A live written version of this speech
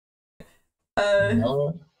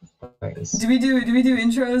No worries. Do we do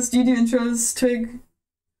intros? Do you do intros, Twig?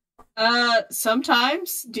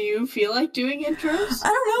 Sometimes. Do you feel like doing intros? I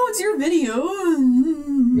don't know, it's your video.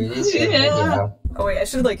 It is your video. Oh wait, I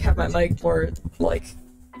should like have my mic more like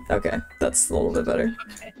okay, that's a little bit better.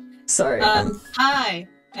 Okay. Sorry. Hi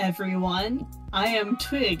everyone. I am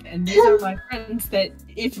Twig, and these are my friends that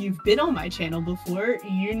if you've been on my channel before,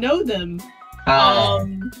 you know them.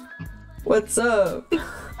 What's up?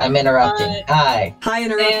 I'm interrupting. Hi. Hi,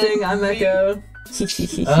 interrupting. I'm Echo.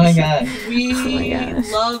 Oh my god. We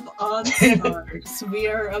love OnStars. We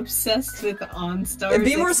are obsessed with OnStars.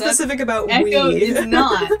 Be more specific about Echo we. is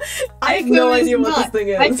not. I have no idea what this thing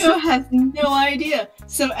is. Echo has no idea.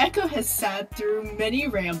 So Echo has sat through many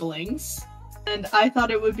ramblings, and I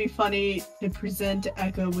thought it would be funny to present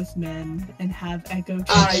Echo with men and have Echo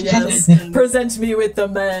yes. Present me with the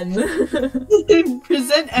men.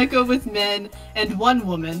 Present Echo with men and one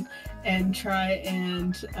woman and try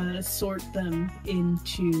and sort them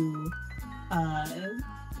into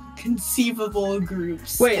conceivable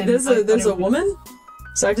groups. Wait, and there's a woman?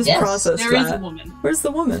 So I just processed there that. There is a woman. Where's the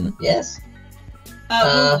woman? Yes.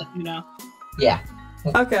 We'll let you know. Yeah.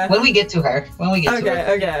 Okay. When we get to her. When we get to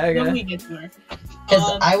her. Okay. When we get to her.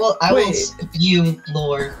 Because I will spew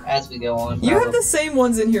lore as we go on. You have the same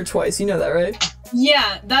ones in here twice, you know that, right?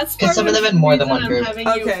 Yeah, that's because some of them in more than one group.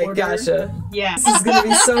 Okay, gotcha. Yeah. This is gonna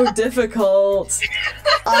be so difficult.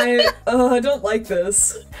 I don't like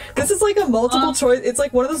this. This is like a multiple choice. It's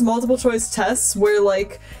like one of those multiple choice tests where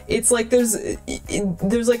like it's like there's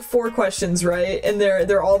like 4 questions, right? And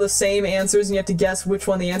they're all the same answers, and you have to guess which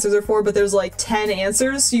one the answers are for. But there's like 10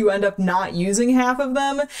 answers, so you end up not using half of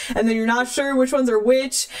them, and then you're not sure which ones are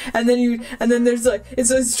which, and then there's like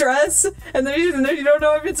it's a stress, and then you don't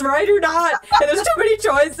know if it's right or not, and there's too many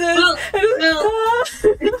choices.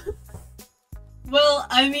 Well,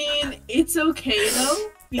 I mean, it's okay though,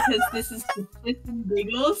 because this is for shits and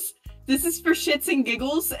giggles. This is for shits and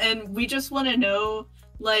giggles, and we just want to know,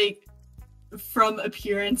 like, from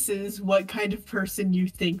appearances, what kind of person you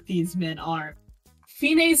think these men are.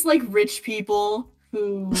 Fine's like rich people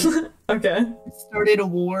who started a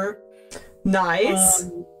war. Nice.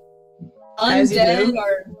 Undead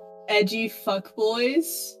are edgy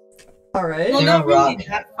fuckboys. Alright. Well, not really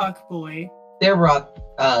that fuckboy. They're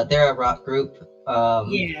a rock group.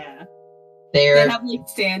 Yeah. They have like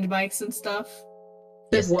stand mics and stuff.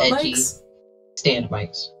 Yes, what edgy mics? Stand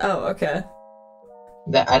mics. Oh, okay.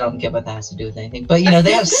 That I don't get what that has to do with anything, but you know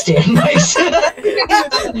they have stand mics.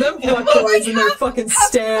 Them fuckboys and their fucking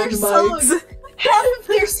stand mics. Half of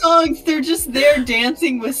their songs, they're just there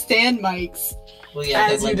dancing with stand mics. Well, yeah,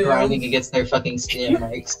 they're like grinding against their fucking stand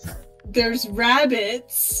mics. There's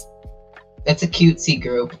rabbits. It's a cutesy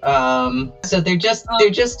group. So they're just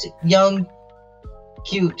young,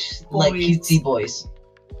 cute, boys. Like cutesy boys.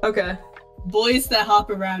 Okay. Boys that hop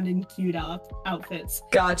around in cute outfits.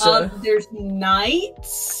 Gotcha. There's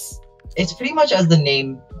knights. It's pretty much as the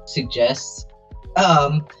name suggests.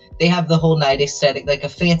 They have the whole knight aesthetic, like a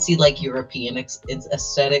fancy, like European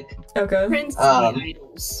aesthetic. Okay. Princely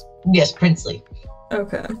idols. Yes, princely.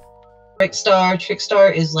 Okay.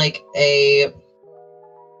 Trickstar is like a.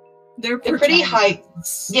 They're pretty high.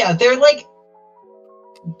 Yeah, they're like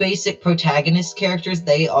basic protagonist characters.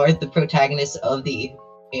 They are the protagonists of the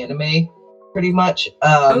anime, pretty much.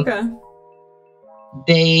 Okay.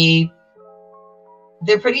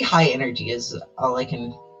 They're pretty high energy, is all I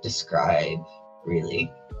can describe,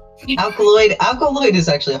 really. Alkaloid is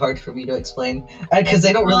actually hard for me to explain because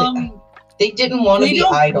they don't really. They didn't want to be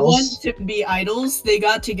idols. They don't want to be idols. They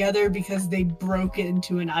got together because they broke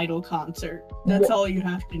into an idol concert. That's all you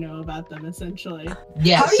have to know about them, essentially.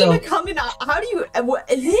 Yeah. How do you become an? How do you? What?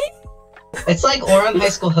 It's like Ouran High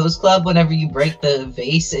School Host Club. Whenever you break the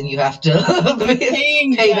vase and you have to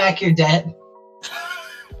pay back your debt.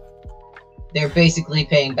 They're basically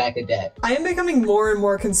paying back a debt. I am becoming more and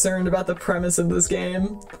more concerned about the premise of this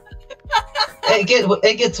game.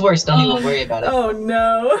 It gets worse. Don't even worry about it. Oh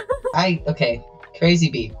no. Okay. Crazy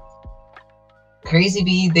Bee. Crazy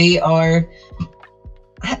Bee. They are.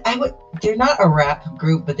 They're not a rap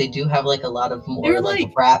group, but they do have like a lot of more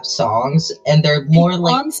like rap songs, and they're more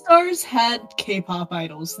like. OnStars had K-pop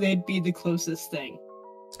idols. They'd be the closest thing.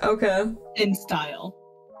 Okay. In style.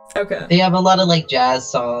 Okay. They have a lot of like jazz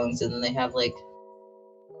songs, and then they have like.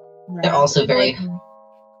 They're also very.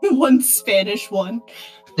 One Spanish one.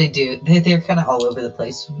 They do. They're kind of all over the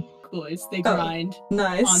place. Boys, they grind.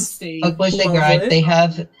 Nice. On stage. Boys, they grind.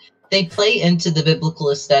 They play into the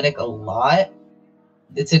biblical aesthetic a lot.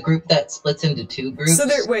 It's a group that splits into 2 groups. So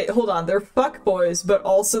wait, hold on. They're fuckboys, but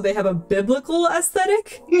also they have a biblical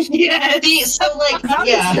aesthetic? Yeah. So like, how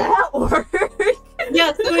does that work?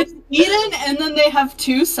 Yeah, so it's Eden, and then they have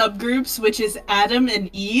two subgroups, which is Adam and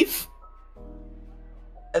Eve.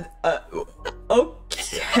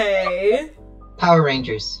 Okay. Power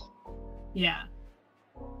Rangers. Yeah.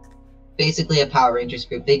 Basically a Power Rangers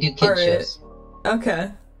group. They do kid shows.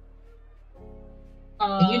 Okay.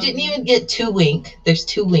 And you didn't even get Two Wink. There's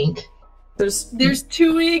Two Wink. There's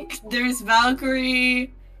Two Wink, there's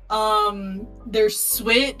Valkyrie, there's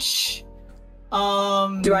Switch.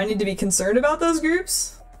 Do I need to be concerned about those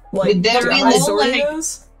groups? Like, they're am I sorting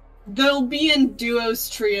those? They'll be in duos,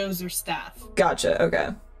 trios, or staff. Gotcha, okay.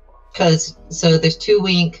 So there's Two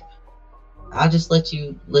Wink. I'll just let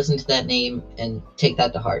you listen to that name and take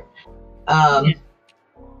that to heart.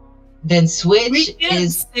 Then Switch we can't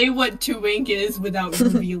is... say what Two Wink is without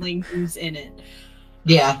revealing who's in it.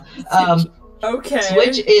 Yeah. Okay.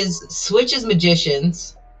 Switch is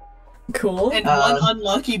magicians. Cool. And one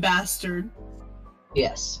unlucky bastard.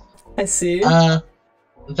 Yes. I see.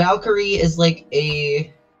 Valkyrie is like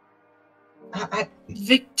a...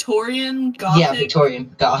 Victorian Gothic? Yeah,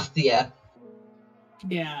 Victorian Goth, yeah.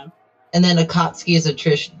 Yeah. And then Akatsuki is a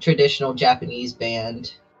traditional Japanese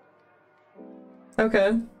band.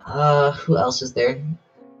 Okay. Who else is there?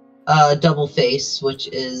 Double Face, which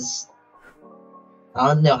is... I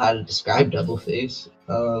don't know how to describe Double Face.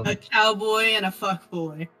 A cowboy and a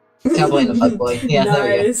fuckboy. Cowboy and a fuckboy. Yeah,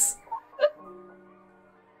 nice. There we go.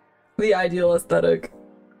 The ideal aesthetic.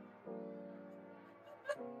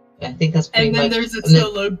 I think that's pretty much... And then there's a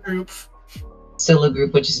solo group. Solo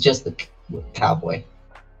group, which is just the cowboy.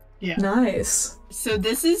 Yeah. Nice. So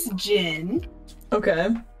this is Jin. Okay.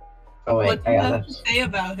 Oh wait, What do you have to say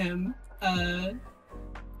about him?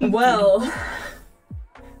 Well,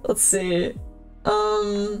 let's see.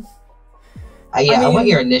 I want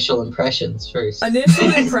your initial impressions first.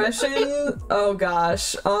 Initial impression? Oh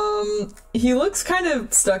gosh. He looks kind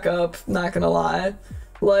of stuck up, not gonna lie.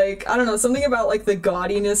 Like, I don't know, something about like the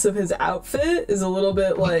gaudiness of his outfit is a little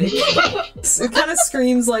bit like it kind of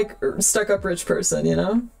screams like stuck up rich person, you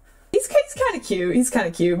know? He's kind of cute. He's kind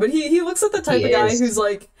of cute, but he looks like the type of guy who's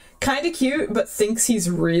like kind of cute but thinks he's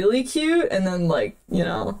really cute, and then like, you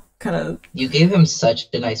know, kind of... You gave him such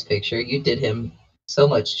a nice picture. You did him so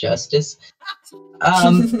much justice.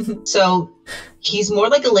 So he's more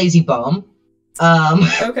like a lazy bum.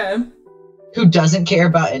 Okay. Who doesn't care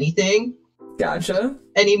about anything. Gotcha.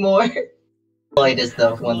 Anymore. Lloyd is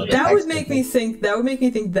the one that would make me think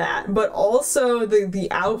that, but also the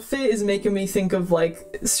outfit is making me think of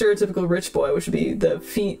like stereotypical rich boy, which would be the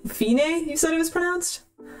Fine, you said it was pronounced?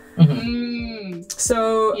 Mm-hmm.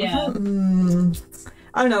 So yeah.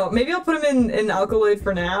 I don't know, maybe I'll put him in Alkaloid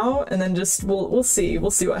for now, and then just we'll see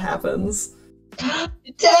what happens.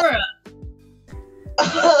 Tetora!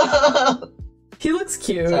 He looks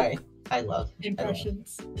cute. Sorry. I love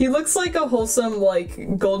impressions. He looks like a wholesome,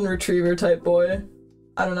 like, golden retriever type boy.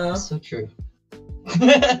 I don't know. So true.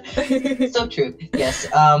 So true. Yes.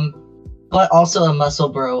 But also a muscle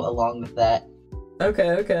bro along with that.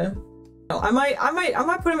 Okay. Oh, I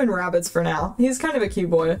might put him in rabbits for now. He's kind of a cute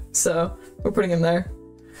boy, so we're putting him there.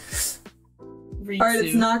 Alright,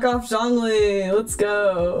 it's knockoff Zhongli. Let's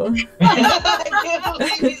go. I can't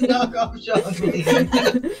believe he's knockoff Zhongli.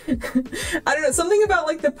 I don't know, something about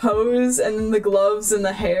like the pose and the gloves and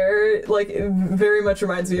the hair, like, it very much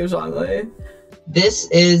reminds me of Zhongli. This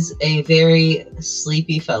is a very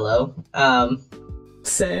sleepy fellow.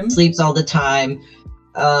 Same. Sleeps all the time.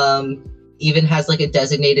 Even has like a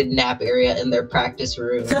designated nap area in their practice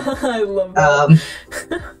room. I love that.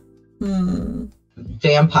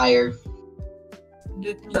 Vampire.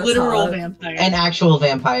 Literal vampire. An actual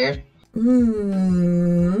vampire. I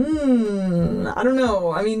don't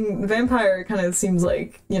know. I mean, vampire kind of seems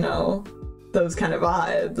like, you know, those kind of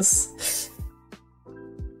vibes.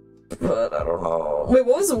 But I don't know. Wait,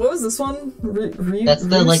 what was this one? That's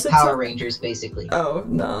the like Power Rangers, basically. Oh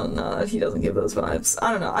no, he doesn't give those vibes. I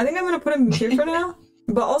don't know. I think I'm gonna put him here for now.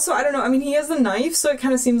 But also, I don't know. I mean, he has the knife, so it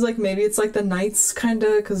kind of seems like maybe it's like the knight's kind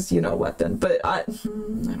of, because, you know, weapon. But I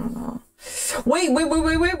don't know. Wait.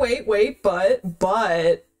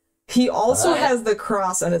 But he also has the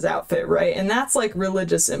cross on his outfit, right? And that's like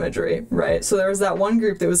religious imagery, right? So there was that one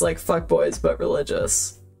group that was like fuckboys but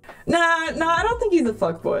religious. Nah, I don't think he's a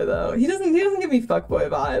fuckboy though. He doesn't give me fuckboy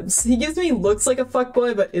vibes. He gives me looks like a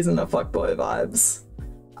fuckboy but isn't a fuckboy vibes.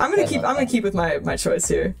 I'm gonna keep with my choice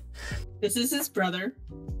here. This is his brother.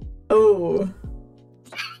 Oh.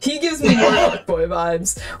 He gives me more fuckboy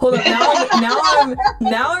vibes. Hold on, now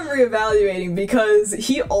I'm reevaluating, because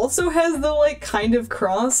he also has the like kind of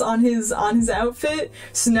cross on his outfit.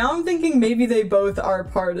 So now I'm thinking maybe they both are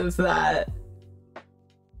part of that.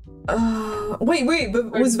 Wait,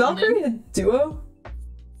 but was Valkyrie a duo?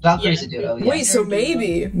 Valkyrie's a duo, yeah. Wait, so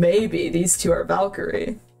maybe these two are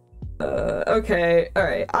Valkyrie. Okay,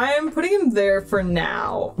 alright. I am putting him there for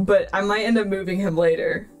now, but I might end up moving him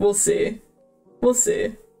later. We'll see. We'll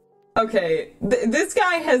see. Okay, this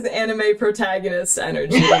guy has anime protagonist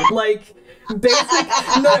energy. Like, basic.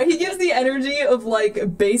 No, he gives the energy of,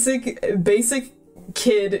 like, basic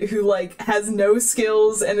kid who, like, has no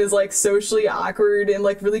skills and is, like, socially awkward and,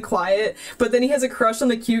 like, really quiet, but then he has a crush on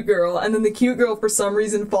the cute girl, and then the cute girl for some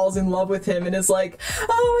reason falls in love with him and is like,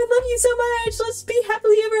 oh, I love you so much, let's be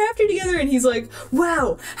happily ever after together, and he's like,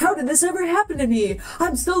 wow, how did this ever happen to me?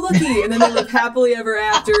 I'm so lucky, and then they live happily ever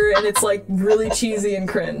after, and it's, like, really cheesy and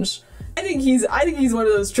cringe. I think he's one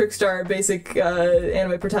of those Trickstar basic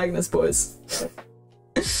anime protagonist boys.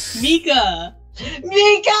 Mika!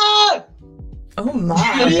 Mika! Oh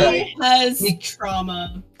my. He has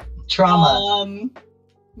trauma.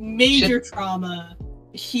 Major trauma.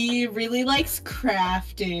 He really likes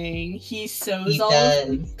crafting. He sews all of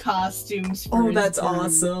his costumes for his that's group.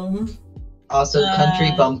 awesome. Also,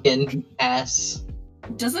 country bumpkin ass.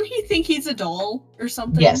 Doesn't he think he's a doll or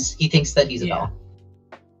something? Yes, he thinks that he's a doll.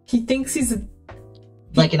 He thinks he's a...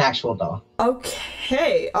 Like an actual doll.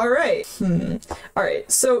 Okay, alright.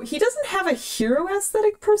 Alright, so he doesn't have a hero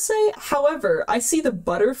aesthetic per se, however, I see the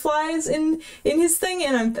butterflies in his thing,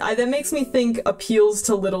 and that makes me think appeals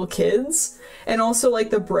to little kids, and also like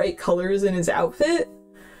the bright colors in his outfit,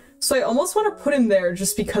 so I almost want to put him there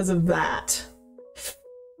just because of that.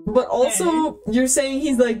 But also, you're saying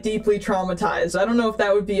he's, like, deeply traumatized. I don't know if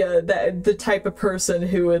that would be the type of person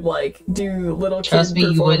who would, like, do little kid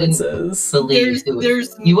performances.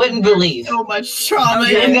 You wouldn't believe so much trauma.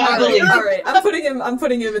 Okay, alright. I'm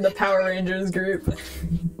putting him in the Power Rangers group.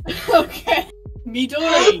 Okay.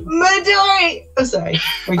 Midori! Midori! Oh, sorry.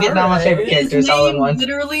 We're getting all my favorite characters all in one.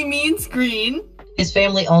 Literally means green. His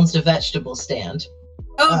family owns a vegetable stand.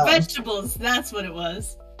 Oh, vegetables. That's what it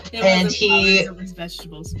was. And he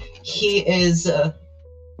is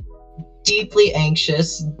deeply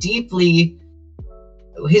anxious,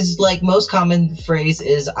 his, like, most common phrase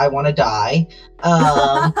is, I want to die.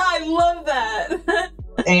 I love that!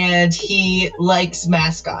 And he likes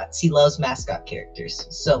mascots. He loves mascot characters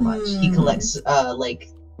so much. He collects, like,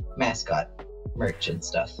 mascot merch and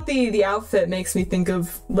stuff. The outfit makes me think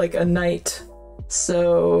of, like, a knight.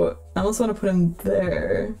 So, I almost want to put him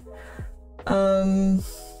there.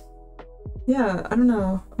 Yeah, I don't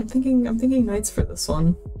know. I'm thinking knights for this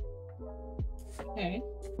one. Okay.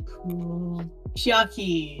 Cool.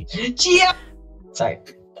 Chiaki. Sorry.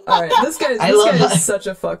 Alright, this guy is such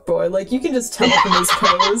a fuckboy. Like, you can just tell from his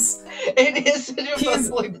pose. It is such a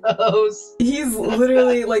fuckboy pose. He's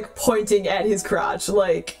literally, like, pointing at his crotch,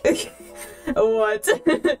 like... what?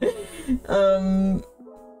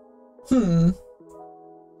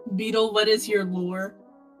 BEETLE, what is your lore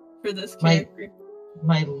for this character?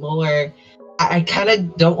 My lore... I kind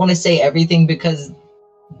of don't want to say everything because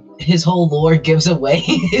his whole lore gives away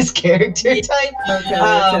his character type.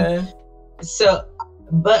 Okay. So,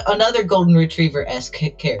 but another Golden Retriever-esque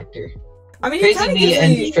character. I mean, he kind of gives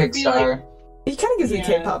me Trickstar. He kind of gives me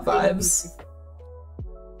K-pop vibes.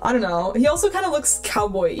 I don't know. He also kind of looks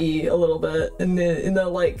cowboy-y a little bit in the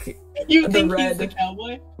like. You think he's a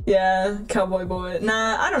cowboy? Yeah, cowboy boy.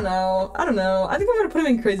 Nah, I don't know. I think I'm gonna put him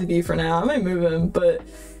in Crazy B for now. I might move him, but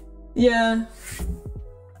yeah,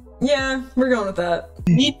 we're going with that.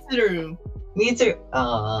 Mitsuru.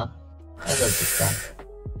 I love this guy.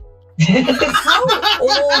 How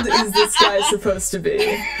old is this guy supposed to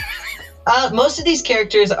be? Most of these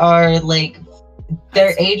characters are like,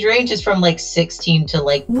 their age range is from like 16 to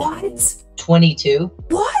like 22.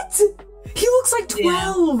 What? He looks like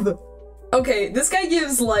 12. Yeah. Okay, this guy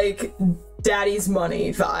gives like daddy's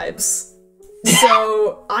money vibes.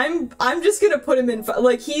 So I'm just gonna put him in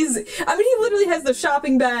like he literally has the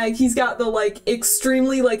shopping bag. He's got the like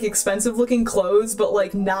extremely like expensive looking clothes, but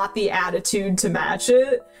like not the attitude to match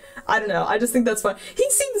it. I don't know. I just think that's fun. He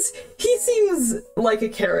seems like a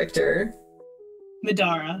character.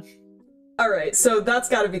 Madara. All right, so that's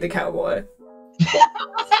got to be the cowboy. He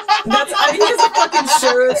has a fucking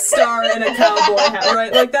sheriff star and a cowboy hat,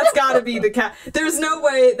 right? Like that's got to be the There's no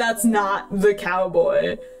way that's not the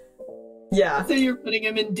cowboy. Yeah. So you're putting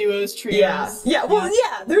him in duos, trios. Yeah. Well,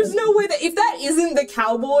 yeah. There's no way that if that isn't the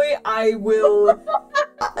cowboy, I will.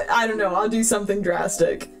 I don't know. I'll do something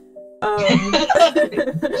drastic. Why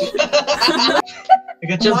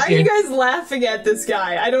are you guys laughing at this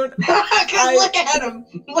guy? I don't. Look at him.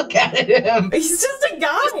 Look at him. He's just a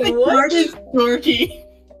guy. The card is dorky.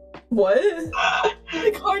 What?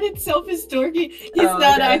 The card itself is dorky. He's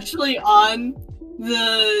not actually on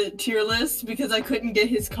the tier list because I couldn't get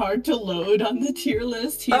his card to load on the tier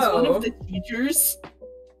list. He's one of the teachers.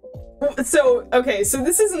 So, okay, so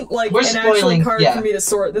this isn't like We're an spoiling, actual card for me to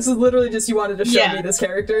sort. This is literally just you wanted to show me this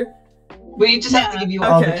character. We just have to give you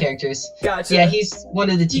all the characters. Gotcha. Yeah, he's one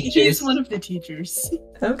of the teachers. He's one of the teachers.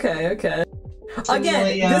 Okay, okay. Tomoya.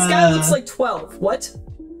 Again, this guy looks like 12. What?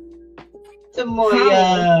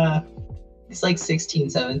 Tomoya. He's like 16,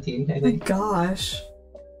 17, I think. Oh my gosh.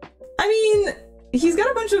 I mean, he's got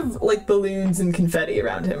a bunch of, like, balloons and confetti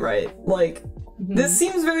around him, right? Like, this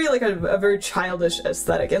seems very, like, a very childish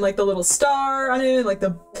aesthetic. And, like, the little star on it, like,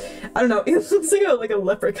 the... I don't know, it looks like a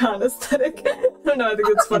leprechaun aesthetic. I don't know, I think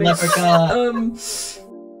it's funny. Leprechaun.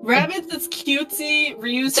 Rabbit is cutesy,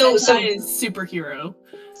 Ryu Sentai is superhero.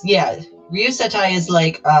 Yeah, Ryu Sentai is,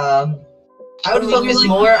 like, I would focus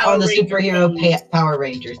more on the superhero Power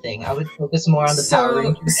Ranger thing. I would focus more on the Power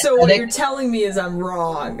Ranger aesthetic. So what you're telling me is I'm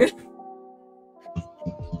wrong.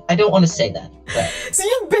 I don't want to say that. But... So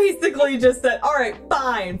you basically just said, alright,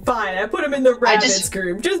 fine, I put him in the rabbits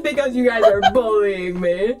group just because you guys are bullying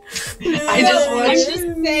me. I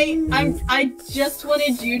just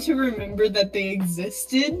wanted you to remember that they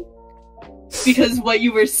existed. Because what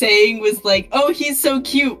you were saying was like, oh, he's so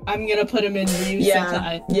cute, I'm gonna put him in Ryu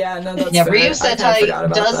Sentai. Yeah, no, that's fair. Ryu Sentai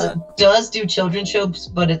does do children's shows,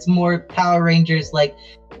 but it's more Power Rangers, like...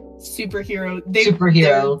 Superhero.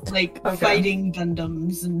 Superhero. They're, like, fighting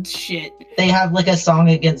Gundams and shit. They have, like, a song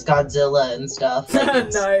against Godzilla and stuff.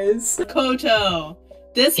 Like, nice. Makoto.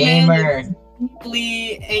 This man is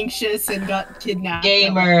deeply anxious and got kidnapped.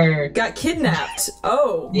 Gamer. Got kidnapped.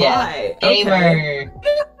 Oh, yeah. My. Gamer.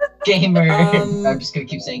 Okay. Gamer. I'm just gonna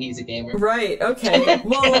keep saying he's a gamer. Right, okay.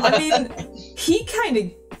 Well, I mean, he kind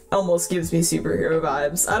of almost gives me superhero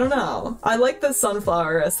vibes. I don't know. I like the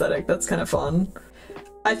sunflower aesthetic. That's kind of fun.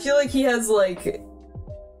 I feel like he has, like,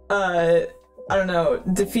 I don't know,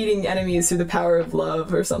 defeating enemies through the power of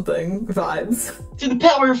love or something vibes. Through the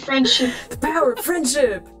power of friendship. The power of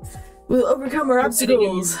friendship! We'll overcome our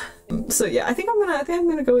obstacles. So yeah, I think I'm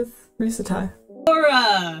gonna go with Ryu Sentai.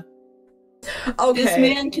 Aura! Okay. This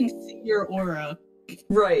man can see your aura.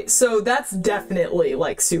 Right, so that's definitely,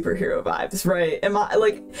 like, superhero vibes, right? I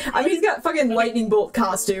mean, he's got fucking lightning bolt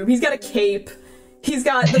costume, he's got a cape, he's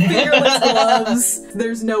got the fingerless gloves.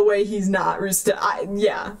 There's no way he's not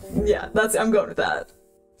yeah, I'm going with that.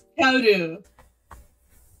 Kaoru.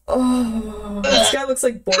 Oh, this guy looks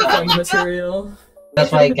like boyfriend material.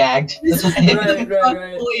 That's why I gagged. That's why I right.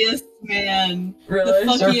 Fuckboyest man. Really?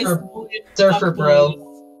 Surfer bro.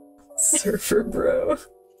 Surfer bro.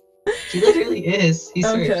 He literally is. He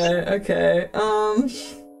surfs. Okay.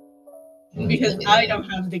 Because I don't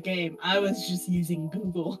have the game. I was just using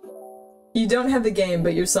Google. You don't have the game,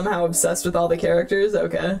 but you're somehow obsessed with all the characters?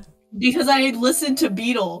 Okay. Because I had listened to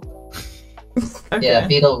BEETLE. Okay. Yeah,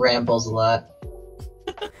 BEETLE rambles a lot.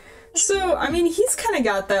 So, I mean, he's kind of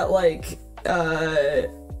got that, like,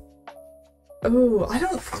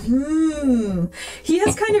 he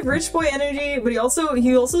has kind of rich boy energy, but he also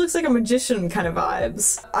looks like a magician kind of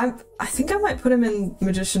vibes. I think I might put him in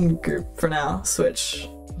magician group for now. Switch.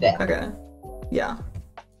 Yeah. Okay. Yeah.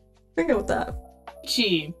 We can go with that.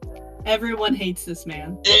 Eichi. Everyone hates this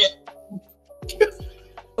man.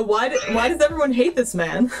 Why does everyone hate this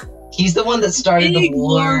man? He's the one that started the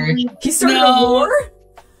war. He started a war?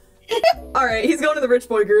 Alright, he's going to the rich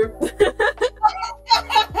boy group.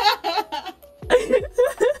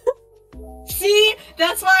 See?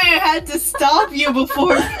 That's why I had to stop you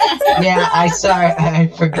before that. Yeah, I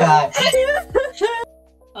forgot.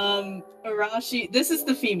 Arashi. This is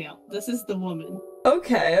the female. This is the woman.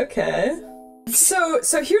 Okay. So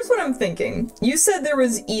here's what I'm thinking. You said there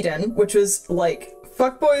was Eden, which was like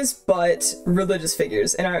fuckboys but religious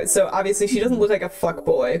figures, and so obviously she doesn't look like a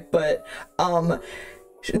fuckboy, but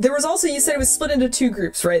there was also, you said it was split into two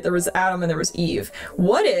groups, right? There was Adam and there was Eve.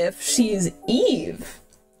 What if she's Eve?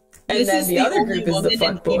 And then the other group is the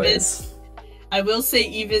fuckboys. I will say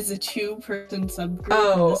Eve is a 2-person subgroup.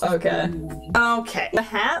 Oh, okay. Okay. The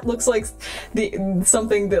hat looks like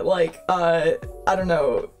something that, like, I don't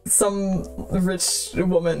know, some rich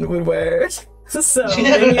woman would wear. So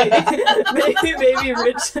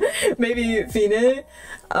maybe Fine.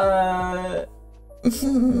 I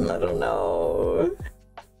don't know.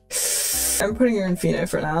 I'm putting her in Fine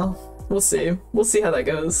for now. We'll see. We'll see how that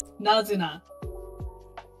goes. Nazuna.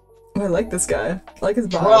 Oh, I like this guy. I like his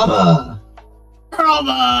vibe. Drama!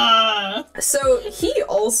 So he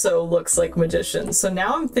also looks like magician. So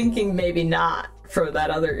now I'm thinking maybe not for that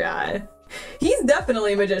other guy. He's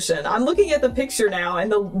definitely a magician. I'm looking at the picture now,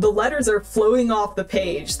 and the letters are floating off the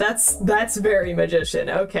page. That's very magician.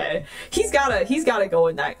 Okay, he's gotta go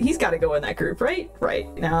in that. He's gotta go in that group, right? Right.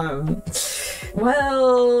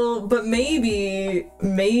 Well, but maybe.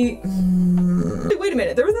 Wait a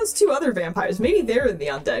minute. There were those two other vampires. Maybe they're in the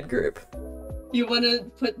undead group. You want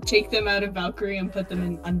to take them out of Valkyrie and put them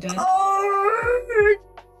in undead? Oh!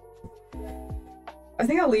 I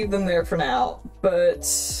think I'll leave them there for now,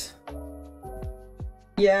 but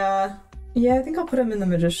yeah, I think I'll put him in the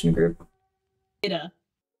magician group. Aira.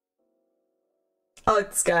 I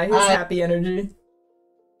like this guy. He has happy energy.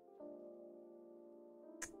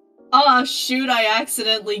 Oh shoot! I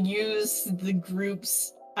accidentally used the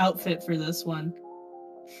group's outfit for this one.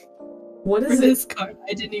 What is this card?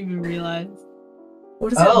 I didn't even realize.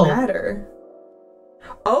 What does that matter?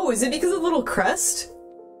 Oh, is it because of the little crest?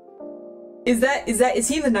 Is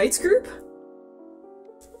he in the Knights group?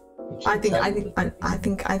 I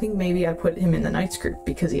think maybe I put him in the Knights group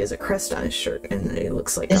because he has a crest on his shirt and it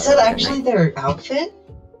looks like. Is that actually their outfit?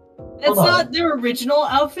 It's not their original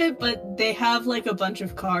outfit, but they have like a bunch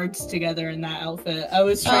of cards together in that outfit. I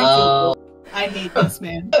was trying to. I hate this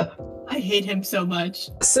man. I hate him so much.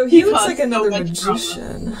 So he looks like another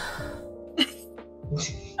magician.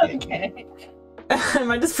 Okay.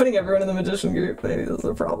 Am I just putting everyone in the magician group? Maybe that's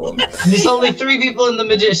a problem. There's only 3 people in the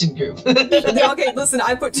magician group. Okay, listen,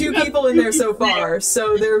 I put 2 people in there so far,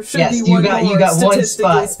 so there should be one more. You got statistically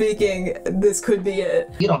one spot. Speaking, this could be it.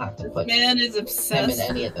 You don't have to put man is obsessed him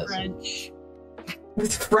in any of those. French.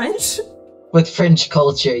 With French? With French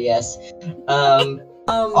culture, yes.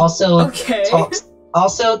 Also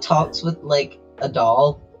talks with like a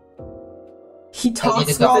doll. He talks like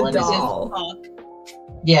with a doll.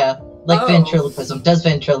 Yeah, like ventriloquism. Does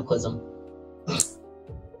ventriloquism.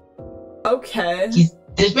 Okay.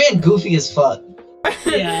 This man goofy as fuck.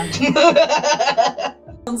 Yeah.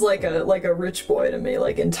 Sounds like a rich boy to me,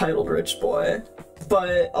 like entitled rich boy.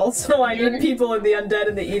 But also I need people in the undead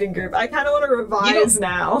and the eating group. I kind of want to revise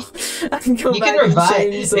now. I can go back and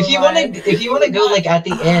change if you want to go like at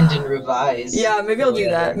the end and revise. Yeah, maybe I'll do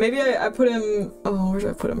that. Maybe I put him. Oh, where do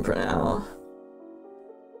I put him for now?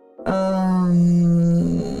 I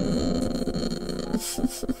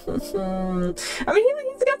mean,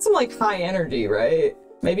 he's got some like high energy, right?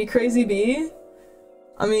 Maybe Crazy Bee.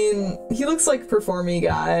 I mean, he looks like performy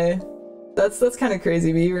guy. That's kind of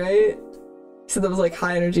Crazy Bee, right? So that was like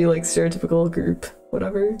high energy, like stereotypical group,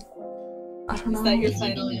 whatever. I don't know. Is that your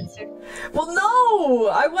final answer? Well, no!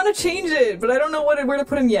 I want to change it, but I don't know where to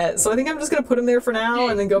put him yet. So I think I'm just gonna put him there for now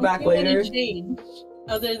and then go back later. Change,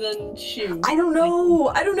 other than shoe. I don't know.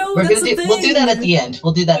 I don't know. We'll do that at the end.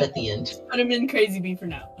 We'll do that at the end. Put him in Crazy Bee for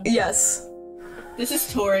now. Okay. Yes. This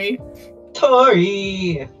is Tori.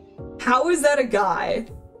 Tori. How is that a guy?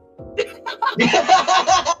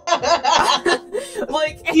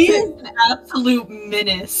 Like he is an absolute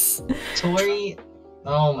menace. Tori.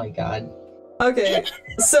 Oh my god. Okay,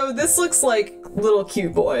 so this looks like little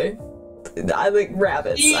cute boy. I like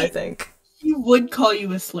rabbits, I think. He would call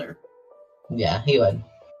you a slur. Yeah, he would.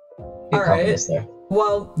 Alright.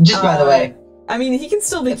 Well, just by the way. I mean, he can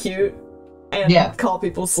still be cute and call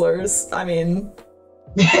people slurs. I mean...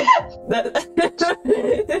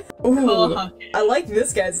 Ooh, I like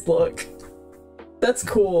this guy's look. That's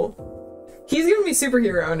cool. He's giving me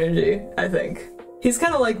superhero energy, I think. He's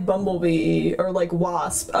kind of like Bumblebee or like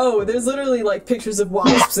Wasp. Oh, there's literally like pictures of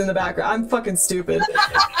wasps in the background. I'm fucking stupid.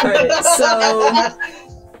 Alright,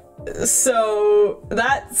 so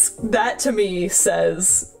that to me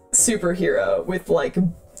says superhero with like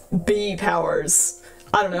bee powers.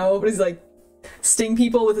 I don't know, but he's like sting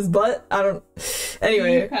people with his butt. I don't.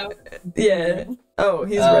 Anyway, yeah. Oh,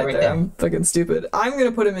 he's right there. I'm fucking stupid. I'm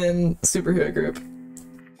gonna put him in superhero group.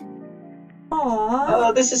 Aww.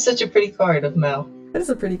 Oh, this is such a pretty card of Mel. That is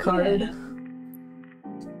a pretty card. Yeah.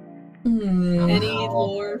 Any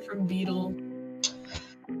lore from BEETLE?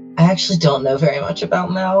 I actually don't know very much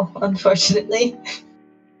about Mel, unfortunately.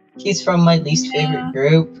 He's from my least favorite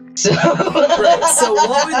group. So right, so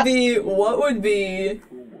what would be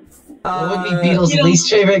BEETLE's least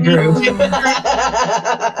favorite group?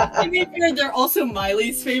 To be fair, they're also my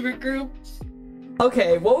least favorite group.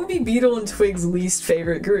 Okay, what would be BEETLE and Twig's least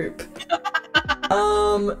favorite group?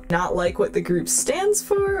 Not like what the group stands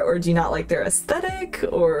for, or do you not like their aesthetic,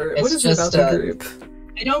 or what is it about the group?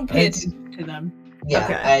 I don't pay attention to them. Yeah,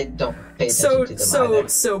 okay. I don't pay attention to them either.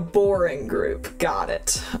 So boring group. Got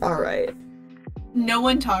it. Alright. No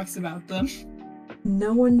one talks about them.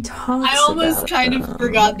 No one talks I almost kind of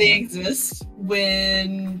forgot they exist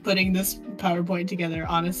when putting this PowerPoint together,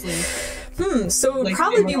 honestly. So it would Like,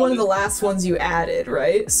 probably they be were one of the always- last ones you added,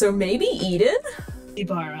 right? So maybe Eden?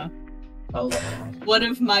 Ibara. Oh, One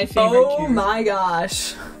of my favorite Oh characters. my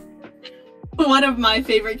gosh. One of my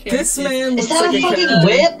favorite characters. This man is looks that like a fucking character.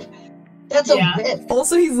 whip? That's a Yeah. whip.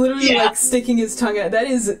 Also, he's literally Yeah. like sticking his tongue out. That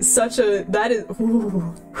is such a. That is.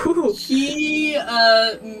 Ooh. Ooh. He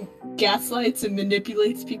gaslights and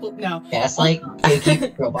manipulates people. No. Gaslight,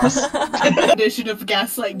 gatekeep, girl boss. Edition of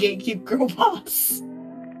Gaslight Gatekeep Girl Boss.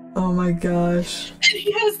 Oh my gosh. And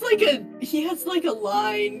he has like a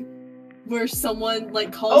line where someone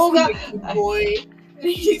like calls Oh, him God. a good boy. And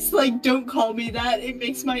he's like, "Don't call me that. It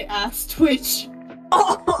makes my ass twitch."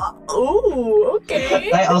 Oh,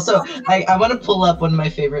 okay. I want to pull up one of my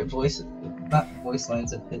favorite voice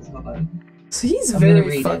lines of his. Hold on. So he's I'm gonna very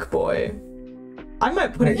read it. fuckboy. I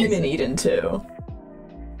might put Where him is in it? Eden too.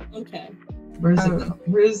 Okay.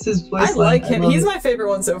 Where's his voice I like him. love He's it. my favorite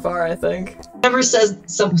one so far, I think. Never says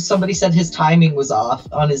somebody said his timing was off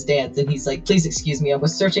on his dance, and he's like, "Please excuse me, I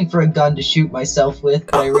was searching for a gun to shoot myself with,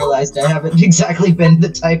 but I realized I haven't exactly been the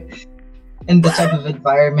type of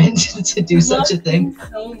environment to do such a Love thing." him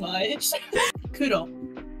so much. Kuro.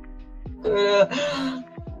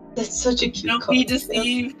 That's such a cute. Don't call. be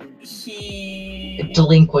deceived. He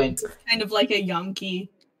Delinquent. kind of like a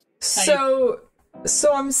Yankee. So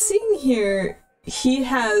I'm seeing here he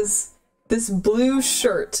has this blue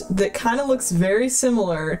shirt that kind of looks very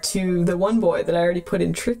similar to the one boy that I already put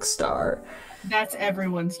in Trickstar. That's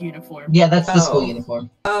everyone's uniform. Yeah, that's the school Oh. uniform.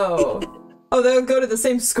 Oh, they'll go to the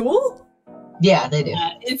same school? Yeah, they do.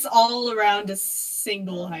 It's all around a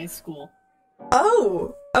single high school.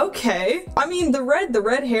 Oh, okay. I mean, the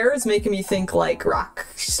red hair is making me think like rock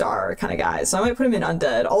star kind of guy, so I might put him in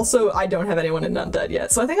Undead. Also, I don't have anyone in Undead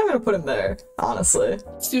yet, so I think I'm gonna put him there, honestly.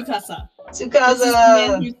 Tsukasa. This is the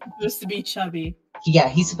man Tsukasa. who's supposed to be chubby. Yeah,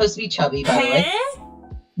 he's supposed to be chubby, by the way. Huh?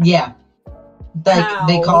 Yeah, like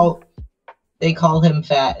How? they call him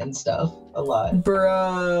fat and stuff a lot.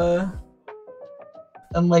 Bruh.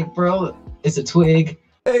 I'm like, bro, it's a twig.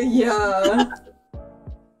 Yeah.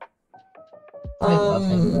 I love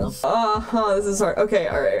him, though. This is hard. Okay,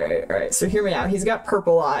 alright. So hear me out. He's got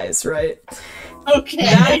purple eyes, right?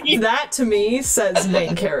 Okay. That to me says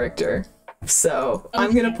main character. So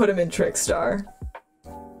I'm gonna put him in Trickstar.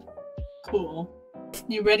 Cool.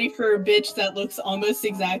 You ready for a bitch that looks almost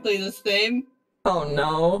exactly the same? Oh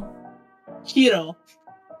no. Hiro.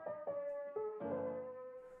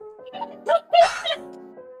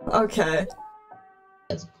 Okay.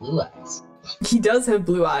 Has blue eyes. He does have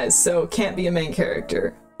blue eyes, so can't be a main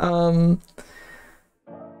character.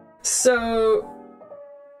 So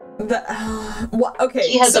okay.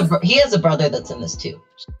 He has a brother that's in this too.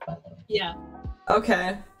 By the way. Yeah.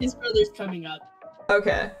 Okay. His brother's coming up.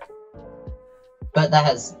 Okay. But that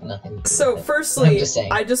has nothing to do So with it. I'm firstly, just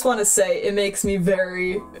saying. I just want to say it makes me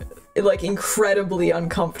very like incredibly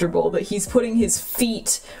uncomfortable that he's putting his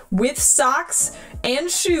feet with socks and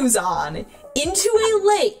shoes on into a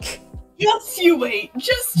lake. Just you wait.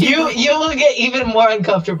 Just you wait. You will get even more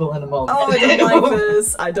uncomfortable in a moment. Oh, I don't like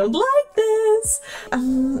this. I don't like this. I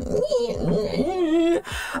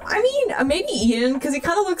mean, maybe Ian, because he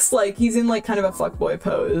kind of looks like he's in like kind of a fuckboy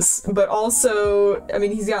pose. But also, I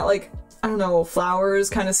mean, he's got like, I don't know,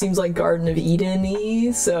 flowers, kind of seems like Garden of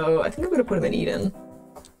Eden-y. So I think I'm gonna put him in Eden.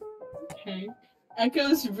 Okay.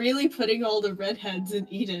 Echo's really putting all the redheads in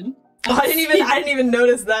Eden. Oh, I didn't even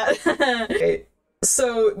notice that. Okay.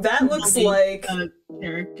 So that looks like a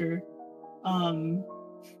character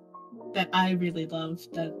that I really love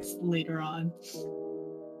that's later on.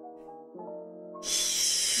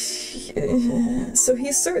 So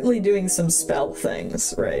he's certainly doing some spell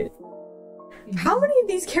things, right? How many of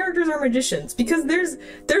these characters are magicians? Because there's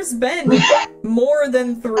been more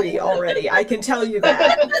than 3 already, I can tell you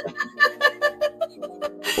that.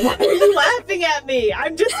 Why are you laughing at me?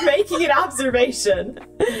 I'm just making an observation.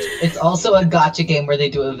 It's also a gacha game where they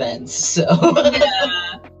do events, so.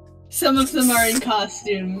 Yeah. Some of them are in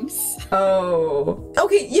costumes. Oh.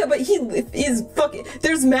 Okay, yeah, but he is fucking.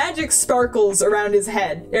 There's magic sparkles around his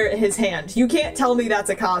head, or his hand. You can't tell me that's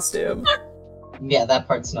a costume. Yeah, that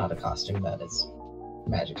part's not a costume, that is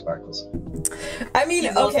magic sparkles. I mean,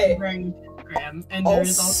 He's also okay. wearing a pentagram, and there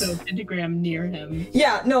is also a pentagram near him.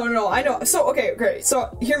 Yeah, no, I know. So, okay, great.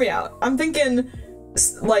 So, hear me out. I'm thinking,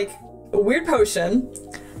 like, a weird potion,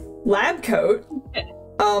 lab coat,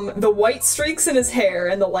 the white streaks in his hair,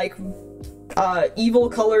 and the, like, evil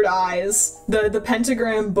colored eyes, the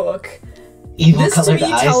pentagram book. This to me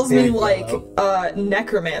tells me, like,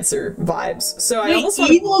 necromancer vibes. So I almost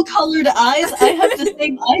want evil colored eyes? I have the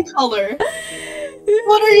same eye color.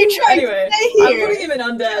 What are you trying to say here? I'm putting him in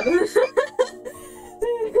undead.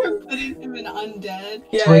 We're putting him an undead.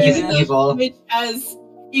 Yeah, Twig is yeah. evil.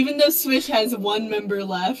 Even though Switch has one member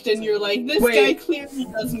left, and you're like, this guy clearly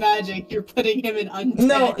does magic, you're putting him in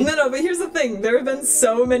undead. No, but here's the thing. There have been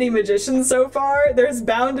so many magicians so far, there's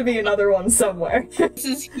bound to be another one somewhere. This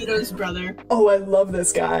is Hiro's brother. Oh, I love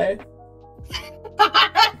this guy.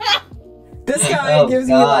 This guy gives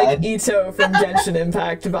me, like, Ito from Genshin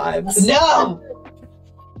Impact vibes. No!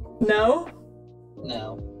 No?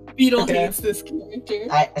 No. Beetle hates this character.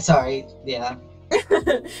 Sorry, yeah.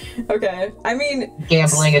 Okay, I mean...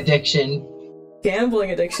 Gambling addiction.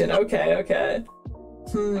 Gambling addiction, okay.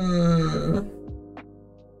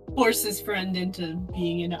 Force his friend into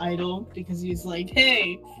being an idol because he's like,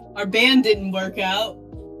 hey, our band didn't work out.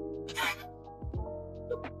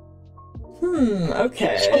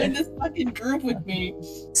 Okay. Join this fucking group with me.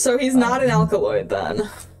 So he's not an alkaloid then.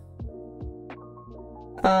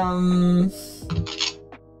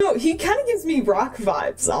 No, he kind of gives me rock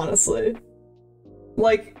vibes, honestly.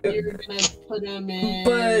 Like, you're gonna put him in...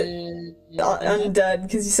 But undead,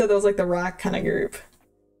 because you said that was like the rock kind of group.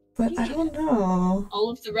 But I don't know. All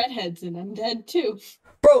of the redheads in Undead too.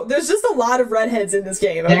 Bro, there's just a lot of redheads in this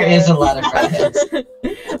game. Okay? There is a lot of redheads.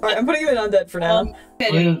 Alright, I'm putting him in undead for now.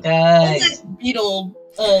 Blue guys. Let Beetle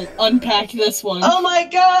unpack this one. Oh my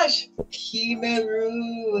gosh!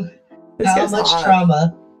 HiMERU! How much hot.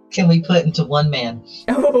 trauma can we put into one man?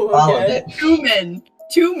 Oh, okay. All of it. Two men.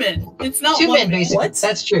 It's not two one men, basically. What?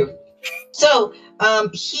 That's true. So,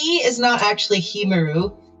 he is not actually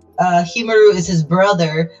HiMERU. HiMERU is his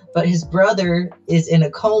brother, but his brother is in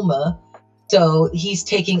a coma, so he's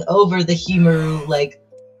taking over the HiMERU, like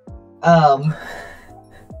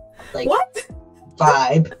what?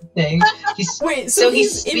 Vibe thing. Wait, so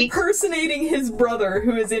he's impersonating his brother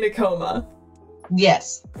who is in a coma.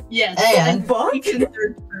 Yes. Yes. And speaks in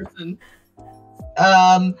third person.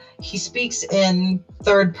 He speaks in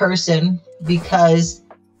third person because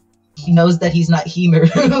he knows that he's not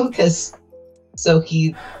HiMERU, so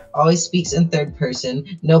he always speaks in third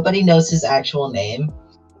person. Nobody knows his actual name.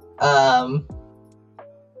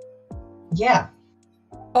 Yeah.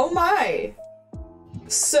 Oh my!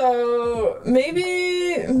 So,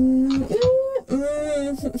 maybe... I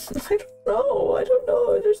don't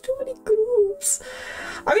know. There's too many groups.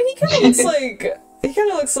 I mean, he kind of looks like... He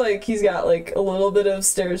kind of looks like he's got, like, a little bit of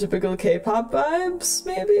stereotypical K-pop vibes,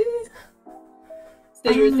 maybe?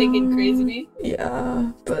 So you were thinking Crazy Me?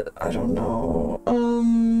 Yeah, but I don't know.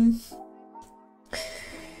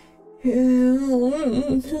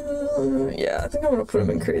 Yeah, I think I'm gonna put him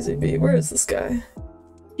in Crazy Bee. Where is this guy?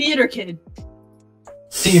 Theater Kid.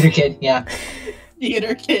 Theater Kid, yeah.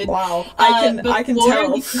 Theater Kid. Wow, I can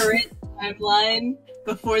tell.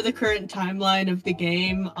 Before the current timeline of the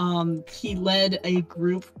game, he led a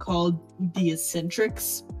group called the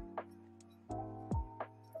Eccentrics.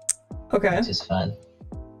 Okay. Which is fun.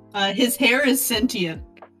 His hair is sentient.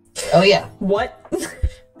 Oh yeah. What?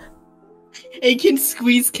 It can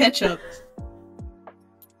squeeze ketchup.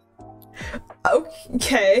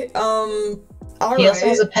 Okay, alright. He also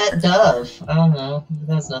has a pet dove. I don't know.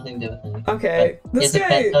 That has nothing to do with him. Okay, this guy... a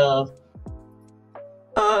pet dove.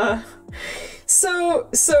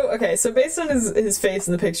 Okay, so based on his face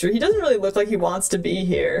in the picture, he doesn't really look like he wants to be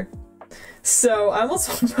here. So I almost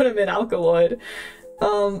want to put him in Alkaloid.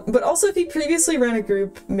 But also if he previously ran a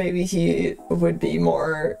group, maybe he would be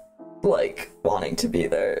more, like, wanting to be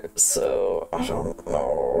there. So, I don't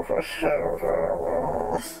know.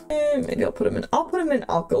 Maybe I'll put him in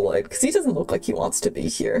Alkaloid, because he doesn't look like he wants to be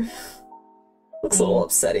here. Looks a little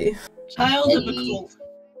upsetty. Child of a cult.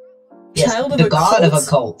 Yes, Child of the a god cult? of a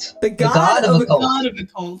cult. The god of a cult. God of a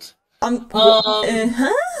cult.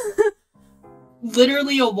 Huh?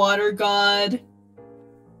 Literally a water god.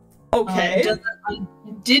 Okay.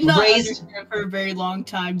 Did not understand for a very long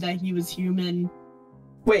time that he was human.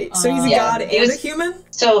 Wait, so he's a god and a human?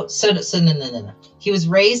 So no. He was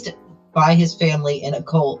raised by his family in a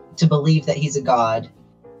cult to believe that he's a god.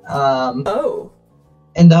 Oh.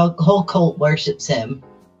 And the whole cult worships him.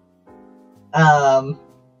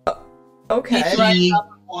 Okay. He thrives out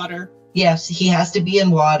of water. Yes, he has to be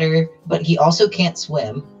in water, but he also can't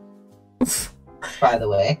swim. By the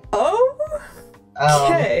way. Oh.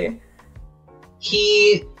 Okay.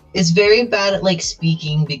 He is very bad at, like,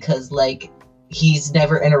 speaking because, like, he's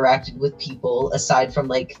never interacted with people aside from,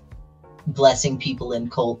 like, blessing people in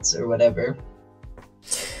cults or whatever.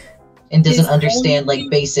 And doesn't understand, like,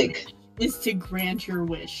 basic... is to grant your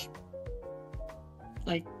wish.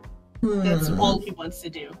 Like, that's all he wants to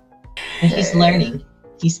do. And he's learning.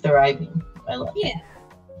 He's thriving. I love him.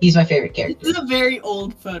 He's my favorite character. This is a very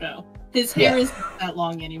old photo. His hair is not that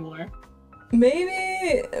long anymore.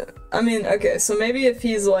 maybe, I mean, okay, so maybe if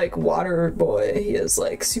he's like water boy, he has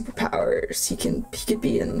like superpowers, he could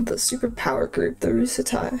be in the superpower group, the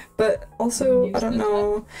Rusutai. But also, I don't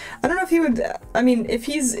know if he would, I mean, if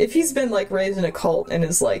he's been like raised in a cult and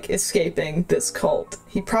is like escaping this cult,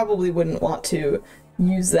 he probably wouldn't want to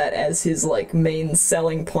use that as his like main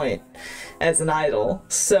selling point as an idol.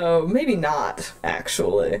 So maybe not,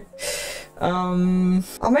 actually.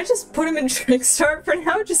 I might just put him in Trickstar for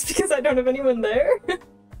now, just because I don't have anyone there.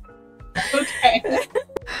 Okay.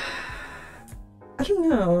 I don't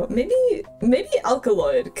know. Maybe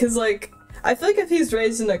Alkaloid, because like I feel like if he's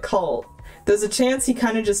raised in a cult, there's a chance he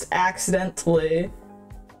kind of just accidentally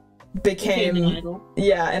became an idol.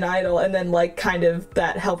 Yeah, an idol, and then like kind of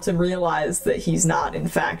that helped him realize that he's not in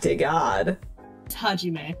fact a god. It's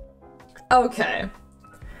Hajime. Okay.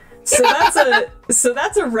 So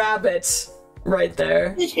that's a rabbit right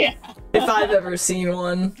there. Yeah. If I've ever seen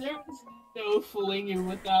one. There's no fooling you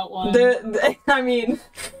with that one. I mean,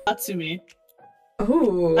 Natsume.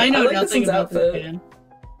 Ooh, I know like nothing about this man.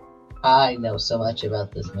 I know so much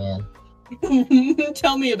about this man.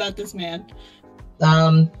 Tell me about this man.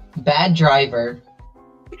 Bad driver,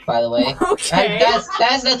 by the way. Okay. That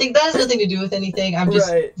has nothing to do with anything. I'm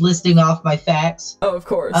just Right. listing off my facts. Oh, of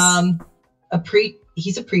course.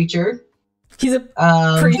 He's a preacher. He's a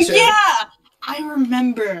Um, preacher. Yeah! I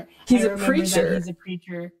remember. He's I a remember preacher. that he's a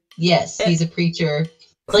preacher. Yes, he's a preacher.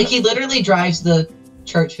 Like, he literally drives the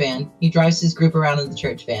church van. He drives his group around in the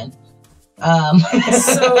church van.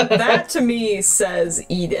 So that to me says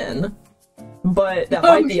Eden, but that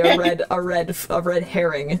might be a red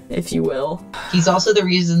herring, if you will. He's also the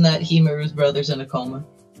reason that HiMERU's brother's in a coma.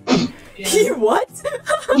 He what?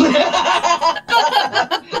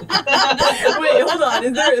 Wait, hold on.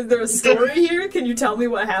 Is there a story here? Can you tell me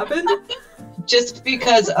what happened? Just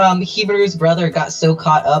because HiMERU's brother got so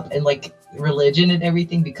caught up in like religion and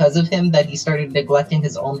everything because of him that he started neglecting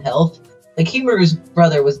his own health. Like, HiMERU's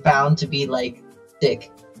brother was bound to be like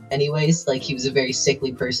sick anyways. Like, he was a very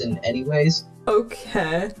sickly person anyways.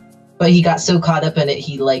 Okay. But he got so caught up in it,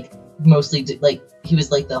 he like mostly he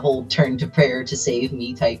was like the whole turn to prayer to save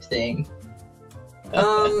me type thing.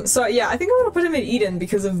 So yeah, I think I'm gonna put him in Eden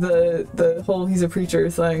because of the whole he's a preacher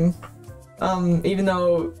thing. Even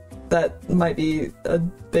though that might be a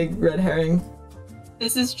big red herring.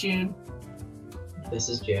 This is June. This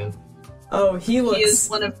is June. Oh, he is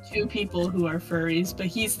one of two people who are furries, but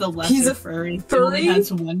he's the lesser He's a furry. He furry? only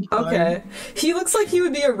has one card. Okay. He looks like he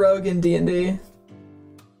would be a rogue in D&D.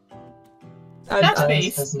 That's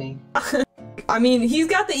base. That's me. I mean, he's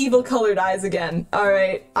got the evil colored eyes again.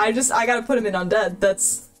 Alright, I gotta put him in undead.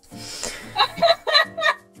 That's...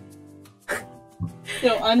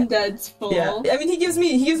 So undead's full. Yeah. I mean, he gives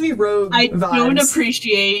me rogue I vibes. don't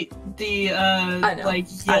appreciate the like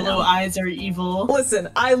yellow eyes are evil. Listen,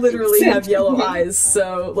 I literally have yellow eyes,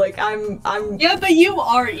 so like I'm Yeah, but you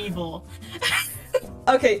are evil.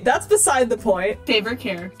 Okay, that's beside the point. Favorite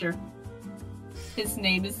character. His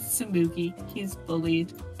name is Tsumugi. He's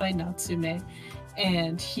bullied by Natsume,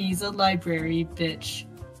 and he's a library bitch,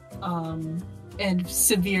 and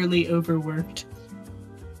severely overworked.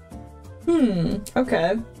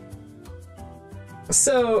 Okay.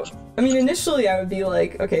 So, I mean, initially I would be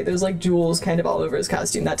like, okay, there's like jewels kind of all over his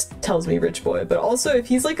costume. That tells me rich boy. But also, if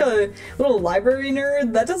he's like a little library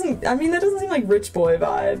nerd, that doesn't seem like rich boy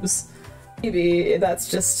vibes. Maybe that's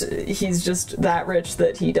just, he's just that rich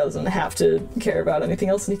that he doesn't have to care about anything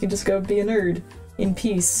else and he can just go be a nerd in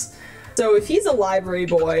peace. So if he's a library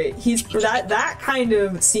boy, he's that kind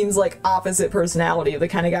of seems like opposite personality of the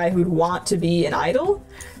kind of guy who'd want to be an idol.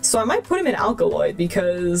 So I might put him in Alkaloid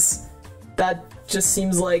because that just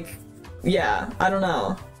seems like, yeah, I don't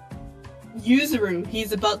know. Yuzuru,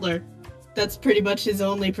 he's a butler. That's pretty much his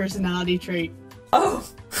only personality trait. Oh!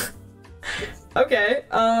 Okay,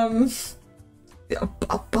 a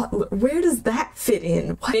butler. Where does that fit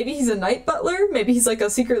in? What? Maybe he's a night butler? Maybe he's like a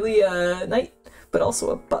secretly a knight, but also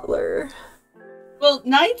a butler. Well,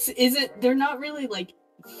 knights they're not really like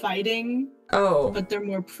fighting. Oh. But they're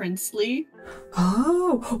more princely.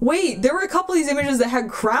 Oh, wait, there were a couple of these images that had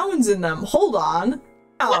crowns in them. Hold on.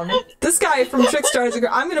 This guy from Trickstars,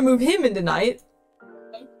 I'm gonna move him into night.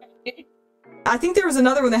 Okay. I think there was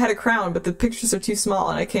another one that had a crown, but the pictures are too small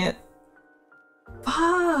and I can't.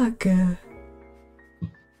 Fuck.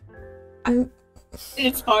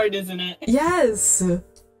 It's hard, isn't it? Yes.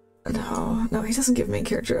 No, he doesn't give main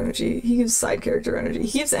character energy. He gives side character energy.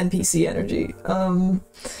 He gives NPC energy.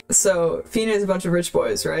 So Fina is a bunch of rich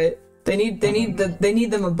boys, right? They need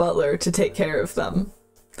them a butler to take care of them.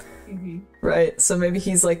 Mm-hmm. Right? So maybe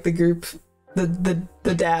he's like the group, the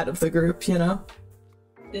dad of the group, you know?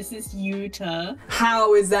 This is Yuta.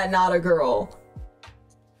 How is that not a girl?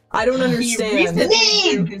 I don't understand. He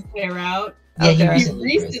recently grew his hair out. Yeah, Okay. he He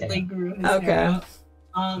recently grew his hair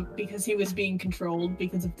out. Because he was being controlled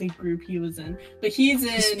because of the group he was in. But he's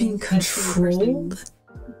being controlled?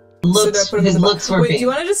 His looks were Wait, big. do you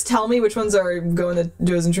want to just tell me which ones are going to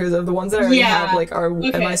Duos and Trios? Of the ones that I already have, like,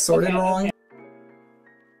 am I sorted wrong? Okay.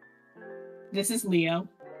 This is Leo.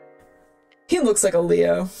 He looks like a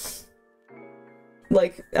Leo.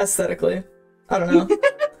 Like, aesthetically. I don't know.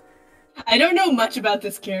 I don't know much about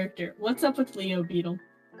this character. What's up with Leo, Beetle?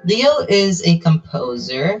 Leo is a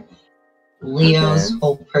composer. Leo's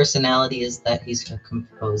whole personality is that he's a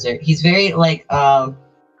composer. He's very, like,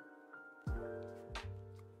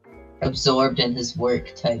 absorbed in his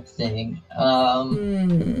work type thing.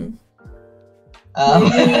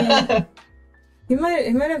 He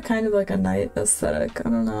might have kind of like a knight aesthetic. I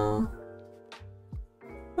don't know.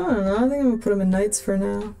 I think I'm gonna put him in knights for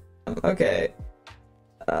now. Okay.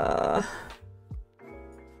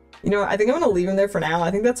 You know, I think I'm gonna leave him there for now. I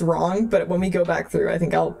think that's wrong, but when we go back through, I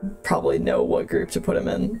think I'll probably know what group to put him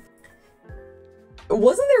in.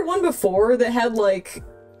 Wasn't there one before that had like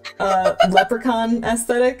leprechaun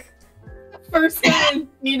aesthetic? First time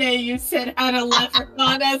Rinne, you said had a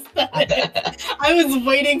leprechaun aesthetic. I was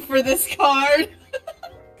waiting for this card.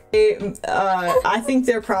 I think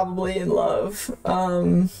they're probably in love.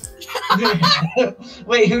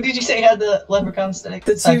 Wait, who did you say had the leprechaun aesthetic?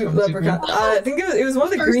 The two leprechaun. I think it was one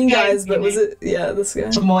of the green guys, but was it? Yeah, this guy.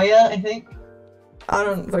 Tomoya, I think. I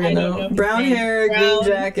don't fucking know. Brown hair, green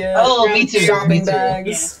jacket. Oh, me too. Shopping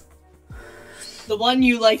bags. Yeah. The one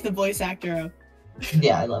you like the voice actor of.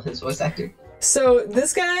 Yeah, I love his voice actor. So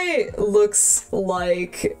this guy looks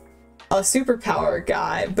like a superpower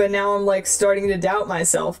guy, but now I'm like starting to doubt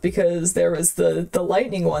myself because there was the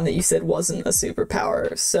lightning one that you said wasn't a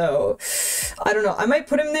superpower. So I don't know. I might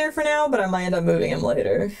put him there for now, but I might end up moving him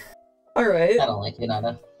later. All right. I don't like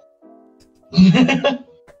Hinata.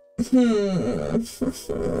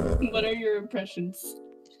 What are your impressions?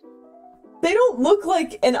 They don't look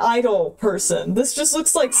like an idol person. This just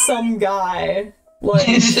looks like some guy. Like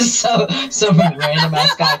it's just some random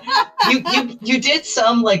ass guy. You did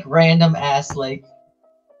some like random ass like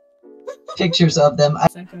pictures of them. I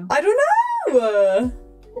don't know.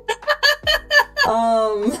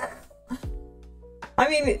 I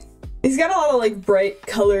mean, he's got a lot of like bright,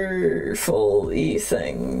 colorful-y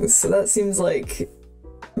things, so that seems like.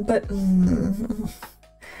 But I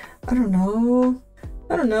don't know.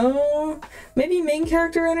 Maybe main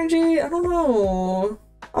character energy. I don't know.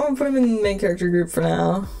 I'm gonna put him in the main character group for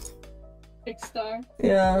now. Big star.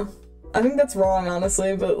 Yeah. I think that's wrong,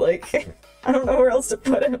 honestly, but like, I don't know where else to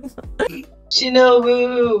put him.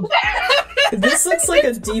 Shinobu! This looks like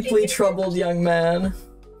a deeply troubled young man.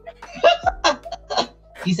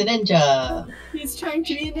 He's a ninja! He's trying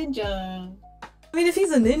to be a ninja. I mean, if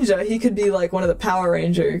he's a ninja, he could be like one of the Power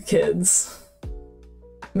Ranger kids.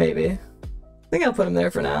 Maybe. I think I'll put him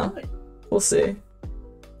there for now. We'll see.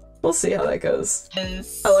 We'll see how that goes.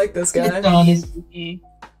 Yes. I like this guy.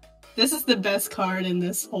 This is the best card in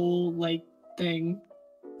this whole, like, thing.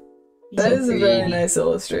 That is a very nice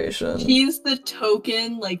illustration. He's the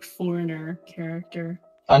token, like, foreigner character.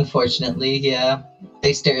 Unfortunately, yeah.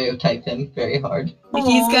 They stereotype him very hard. Aww.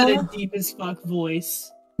 He's got a deep as fuck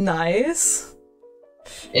voice. Nice.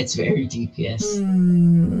 It's very deep, yes.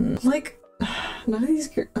 Like, none of these...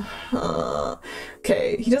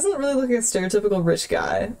 Okay, he doesn't really look like a stereotypical rich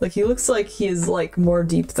guy. Like, he looks like he is, like, more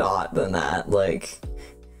deep thought than that. Like,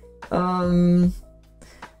 he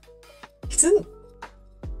doesn't...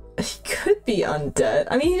 He could be undead.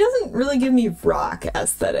 I mean, he doesn't really give me rock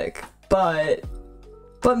aesthetic, but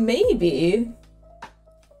maybe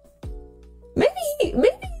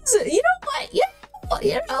he's a,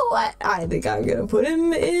 you know what? I think I'm gonna put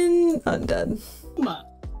him in undead. Come on.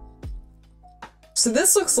 So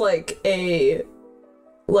this looks like a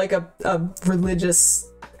religious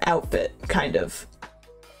outfit, kind of.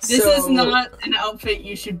 This is not an outfit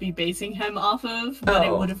you should be basing him off of, but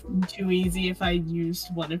it would have been too easy if I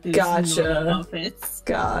used one of his normal outfits.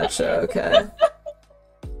 Gotcha, okay.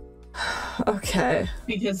 Okay.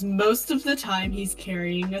 Because most of the time he's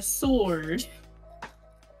carrying a sword.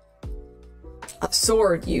 A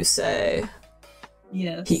sword, you say?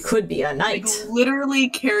 Yes. He could be a knight. Like, literally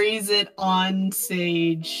carries it on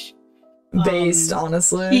stage. Based,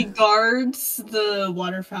 honestly. He guards the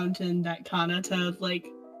water fountain that Kanata, like,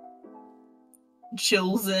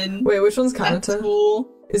 chills in. Wait, which one's Kanata? That's cool.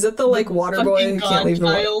 Is that the, like, water boy who can't leave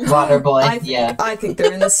the water boy? Yeah. I think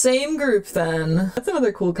they're in the same group then. That's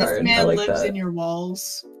another cool card. This man I like lives that. in your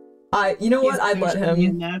walls. You know what? I'd let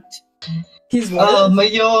him. He's what? Oh,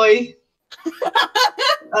 Mayoi!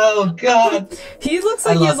 Oh, God. He looks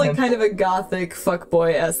like he has, like, kind of a gothic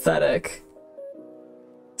fuckboy aesthetic.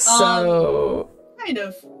 So... kind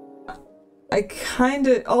of. I kind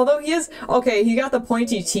of... Although he is... Okay, he got the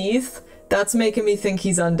pointy teeth. That's making me think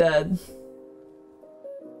he's undead.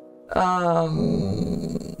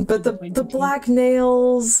 But the black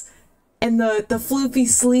nails and the floofy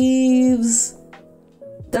sleeves,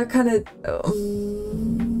 that kind of...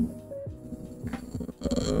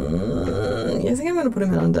 I think I'm gonna put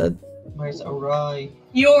him in undead. Where's Arai?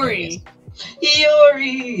 Yori!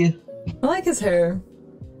 Yori! I like his hair.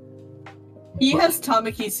 He has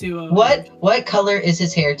Tamaki Suo. What color is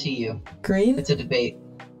his hair to you? Green? It's a debate.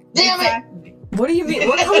 Damn it! What do you mean?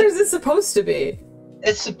 What color is it supposed to be?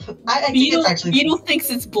 I think it's actually... Beetle thinks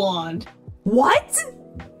it's blonde. What?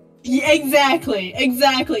 Yeah, exactly.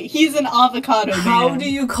 He's an avocado How man. do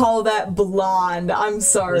you call that blonde? I'm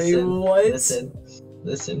sorry, what?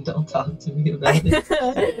 Listen, don't talk to me about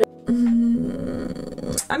it.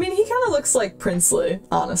 I mean, he kind of looks like Princely,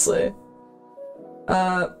 honestly.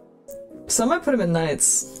 So I might put him in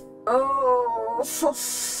Knights. Oh,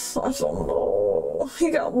 I don't know. He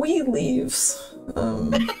got weed leaves.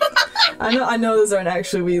 I know those aren't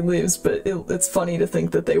actually weed leaves, but it's funny to think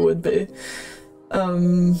that they would be.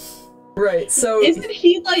 Right, so... Isn't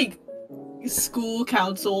he, like, school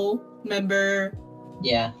council member?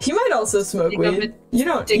 Yeah. He might also smoke weed. You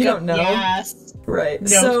don't know. Yes. Right. No,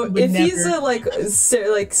 so if never. he's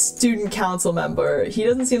a student council member, he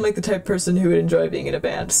doesn't seem like the type of person who would enjoy being in a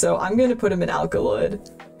band. So I'm going to put him in Alkaloid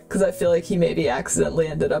because I feel like he maybe accidentally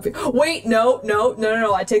ended up. Wait, no,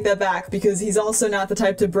 I take that back because he's also not the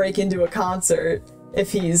type to break into a concert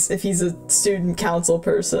if he's a student council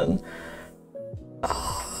person.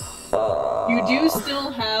 You do still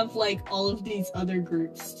have, like, all of these other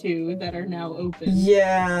groups, too, that are now open.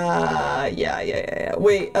 Yeah.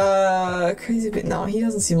 Wait, Crazy Bee. No, he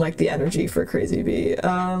doesn't seem like the energy for Crazy Bee.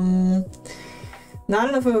 Not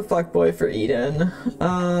enough of a fuckboy for Eden.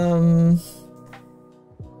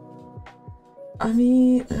 I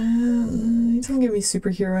mean, he doesn't give me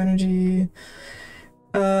superhero energy.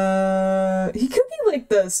 He could be like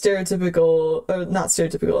the stereotypical, or not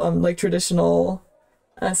stereotypical, like traditional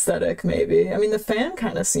aesthetic, maybe. I mean, the fan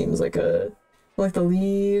kind of seems like the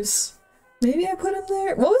leaves. Maybe I put him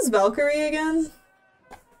there. What was Valkyrie again?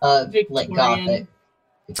 Like gothic.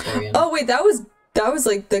 Victorian. Oh wait, that was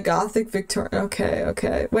like the gothic Victorian.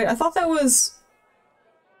 Okay. Wait, I thought that was.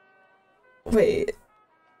 Wait,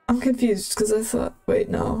 I'm confused because I thought. Wait,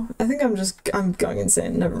 no. I think I'm going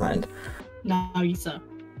insane. Never mind. Nagisa.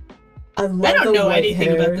 I don't know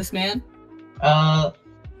anything about this man.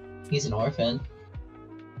 He's an orphan.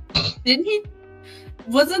 Didn't he?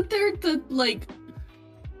 Wasn't there the, like,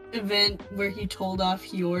 event where he told off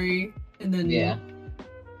Hiyori and then...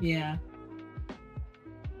 Yeah.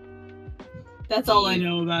 That's all I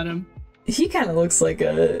know about him. He kind of looks like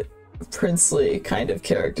a princely kind of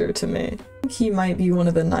character to me. I think he might be one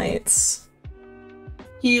of the knights.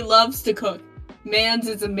 He loves to cook. Mans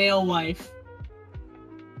is a male wife.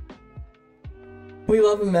 We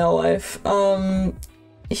love a male wife.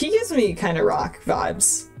 He gives me kind of rock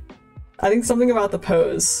vibes. I think something about the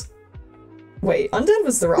pose. Wait, Undead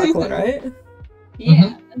was the rock one, right?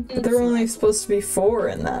 Yeah. But there were only supposed to be 4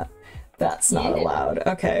 in that. That's not allowed.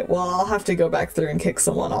 Okay, well, I'll have to go back through and kick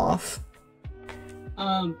someone off.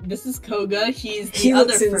 This is Koga. He's the he other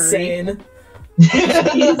looks furry. insane.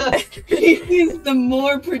 He's the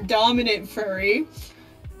more predominant furry.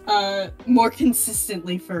 More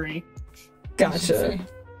consistently furry. Gotcha.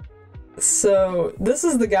 So, this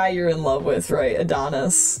is the guy you're in love with, right?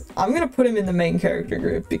 Adonis. I'm gonna put him in the main character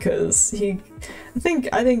group because I think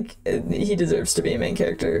he deserves to be a main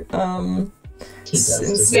character.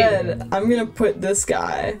 Instead, I'm gonna put this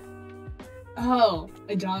guy. Oh,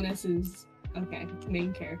 Adonis is... Okay,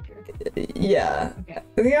 main character. Yeah. Okay.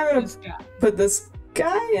 I think I'm gonna put this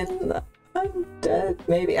guy in Undead,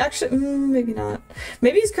 maybe. Actually, maybe not.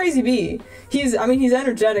 Maybe he's Crazy Bee. He's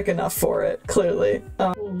energetic enough for it, clearly.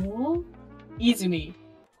 Izumi.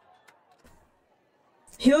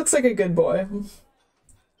 He looks like a good boy.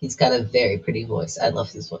 He's got a very pretty voice. I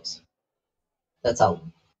love his voice. That's all.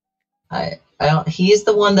 I don't. He's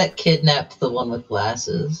the one that kidnapped the one with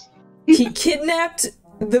glasses. He kidnapped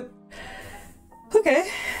the. Okay.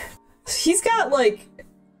 He's got like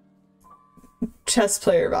chess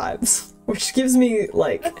player vibes, which gives me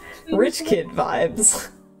like rich kid vibes.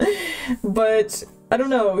 But I don't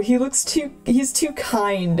know. He's too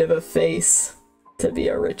kind of a face to be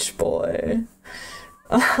a rich boy.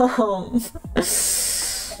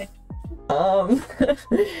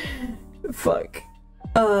 Fuck.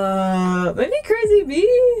 Maybe Crazy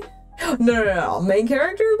Bee? No. Main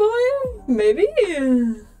character boy? Maybe?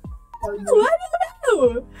 I don't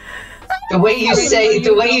know. The way you say it,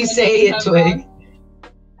 Twig.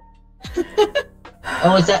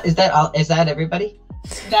 Oh, is that everybody?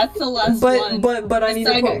 That's the last one. But I need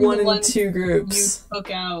to put one in two groups. You took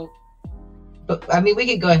out. But I mean, we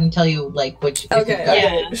could go ahead and tell you like which.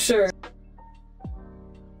 Okay, sure.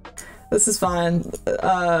 This is fine.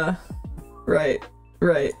 Right.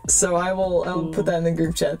 So I'll put that in the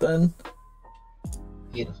group chat then.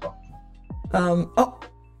 Beautiful. Oh.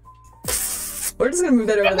 We're just gonna move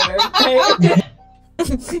that over there.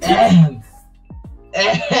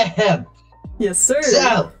 Yes, sir.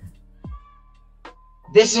 So,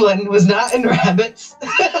 this one was not in rabbits.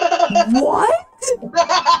 What?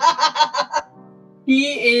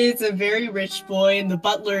 He is a very rich boy, and the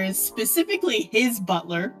butler is specifically his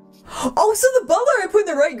butler. Oh, so the butler I put in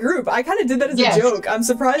the right group. I kind of did that as a joke. I'm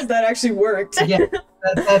surprised that actually worked. Yeah,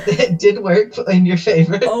 that did work in your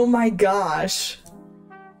favor. Oh my gosh.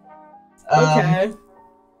 Okay.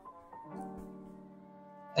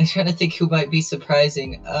 I'm trying to think who might be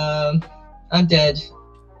surprising. Undead.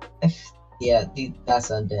 That's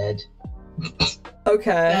undead.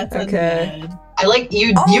 Okay. Undead. I like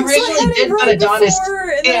you. You originally did put Adonis.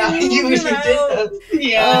 Yeah, you originally did.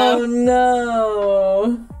 Yeah. Oh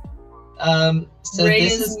no. So Ray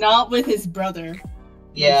this is not with his brother.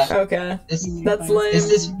 Yeah. Okay. That's lame. This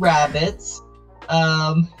is rabbits.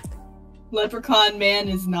 Leprechaun man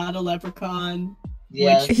is not a leprechaun.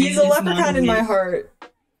 Yeah. He's a leprechaun in my heart.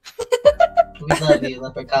 We love you,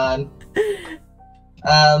 leprechaun.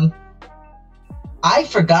 I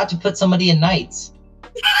forgot to put somebody in knights.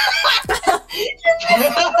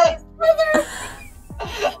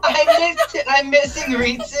 I'm missing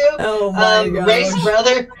Ritsu. Oh my gosh.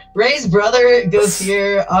 Ray's brother goes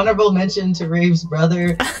here. Honorable mention to Ray's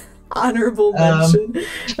brother. Honorable mention.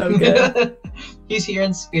 Okay. He's here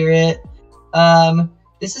in spirit.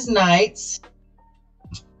 This is knights.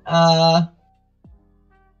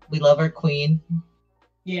 We love our queen.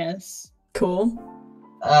 Yes. Cool.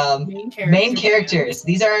 Main characters.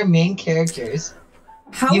 These are our main characters.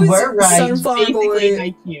 How you is were right. Sunflower Boy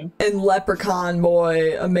IQ. and Leprechaun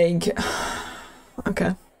Boy a main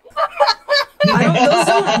Okay. Those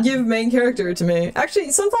don't give main character to me.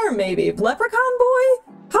 Actually, Sunflower maybe. Leprechaun Boy?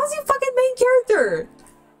 How's he fucking main character?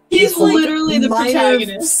 He's like literally the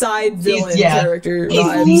protagonist. Side villain character He's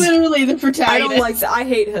vibes. literally the protagonist. I don't like that. I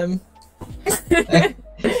hate him.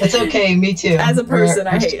 It's okay, me too. As a person,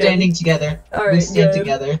 I hate standing together. All right, we stand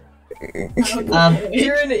together.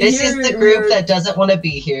 This is the group that doesn't want to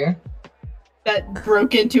be here. That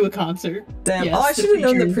broke into a concert. Damn. Yes, I should have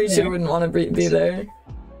known the preacher wouldn't want to be there.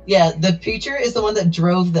 Yeah, the preacher is the one that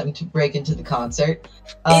drove them to break into the concert.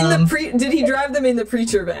 Did he drive them in the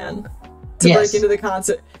preacher van to break into the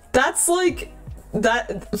concert? That's like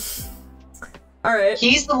that. All right.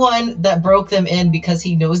 He's the one that broke them in because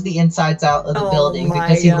he knows the insides out of the building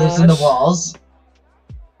because he lives in the walls.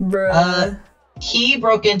 Bruh. He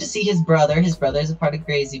broke in to see his brother. His brother is a part of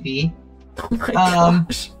Crazy Bee. Oh my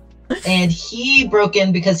gosh. And he broke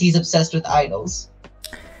in because he's obsessed with idols.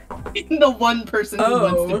 The one person who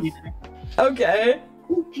wants to be there. Okay.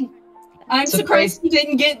 I'm surprised you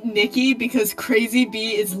didn't get Nikki because Crazy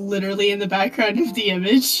Bee is literally in the background of the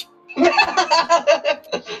image.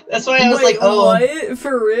 That's why I was like, oh. What?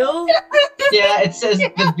 For real? Yeah, it says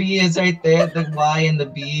the B is right there, the Y and the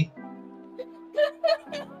B.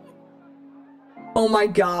 Oh my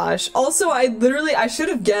gosh. Also, I should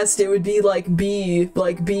have guessed it would be like bees.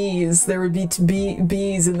 There would be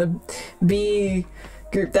bees in the bee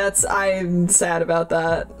group. I'm sad about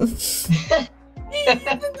that. The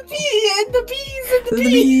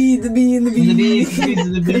bees.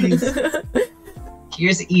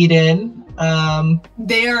 Here's Eden.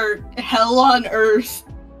 They are hell on earth.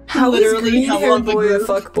 How literally hell on boy a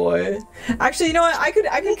fuck boy? Actually, you know what? I could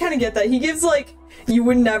kind of get that. He gives like you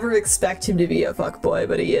would never expect him to be a fuck boy,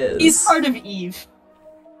 but he is. He's part of Eve.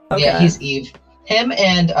 Okay. Yeah, he's Eve. Him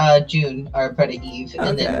and June are part of Eve,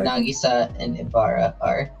 and then Nagisa and Ibara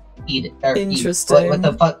are Eden. Interesting. What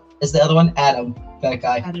the fuck is the other one? Adam. That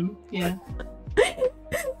guy. Adam. Yeah.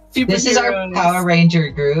 This is our Power Ranger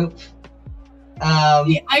group.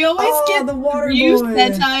 I always get the water Ryu boy.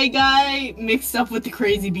 Sentai guy mixed up with the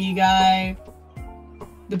Crazy Bee guy.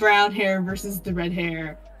 The brown hair versus the red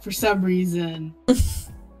hair for some reason. This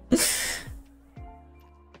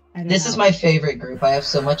is my favorite group. I have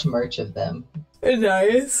so much merch of them.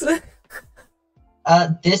 Nice.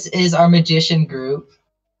 This is our magician group.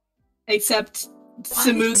 Except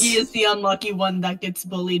Tsumugi is the unlucky one that gets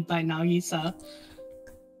bullied by Nagisa.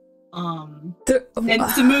 And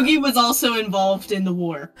Tsumugi was also involved in the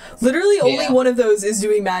war. Literally only one of those is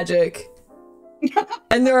doing magic.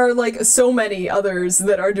 And there are like so many others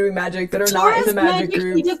that are doing magic that are not in the magic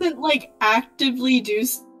group. He doesn't like actively do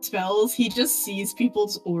spells, he just sees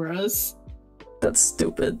people's auras. That's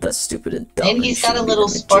stupid. That's stupid and dumb. And he's got a little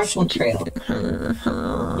sparkle trail.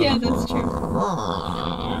 Yeah, that's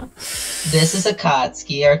true. This is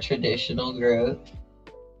Akatsuki, our traditional group.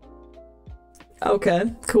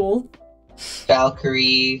 Okay, cool.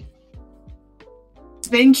 Valkyrie.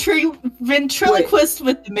 Ventriloquist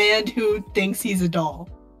with the man who thinks he's a doll.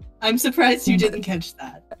 I'm surprised you didn't catch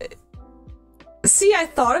that. See, I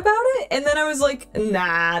thought about it, and then I was like,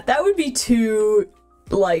 nah, that would be too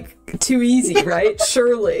easy, right?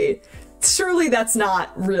 Surely that's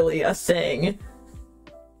not really a thing.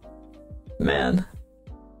 Man.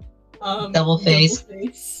 Double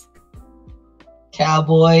face.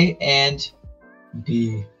 Cowboy, and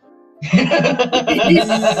B.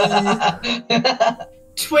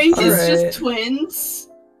 Twink is just twins.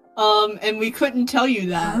 And we couldn't tell you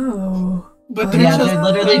that. Oh. But they're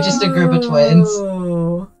literally just a group of twins.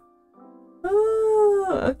 Oh,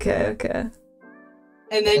 okay.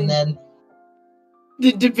 And then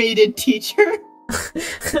the debated teacher.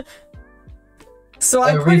 So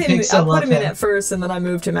I put him in at first, and then I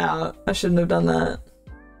moved him out. I shouldn't have done that.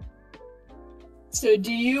 So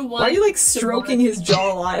do you want? Why are you like stroking his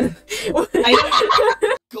jawline?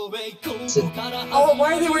 Oh,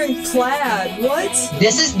 why are they wearing plaid? What?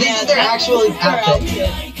 This is their actual outfit.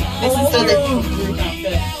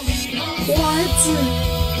 What?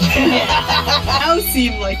 Now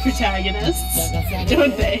seem like protagonists,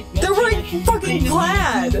 don't they? They're wearing fucking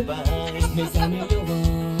plaid!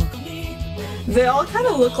 They all kind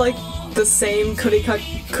of look like the same cookie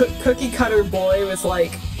cutter boy with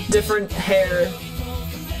like different hair.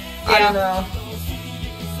 Yeah. I don't know.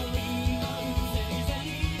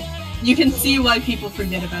 You can see why people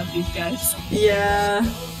forget about these guys. Yeah.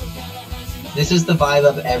 This is the vibe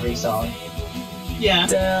of every song. Yeah.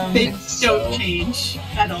 Damn. They don't change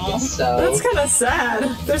at all. That's kind of sad.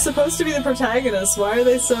 They're supposed to be the protagonists. Why are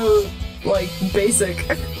they so, like, basic?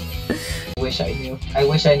 I wish I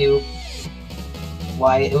knew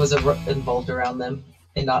why it was involved around them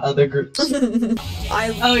and not other groups.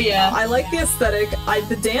 Oh yeah. I like the aesthetic.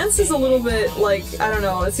 The dance is a little bit, like, I don't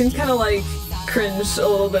know, it seems kind of like cringe a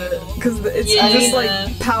little bit because it's just like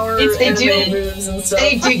power anime moves and stuff.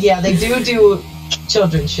 They do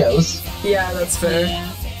children's shows. Yeah, that's fair.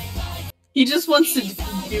 Yeah. He just wants to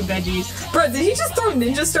do veggies. Bro, did he just throw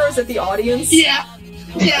ninja stars at the audience? Yeah.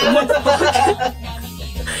 Yeah. What the fuck?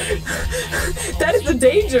 That is the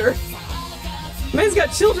danger. Man's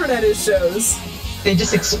got children at his shows. They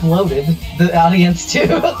just exploded the audience too.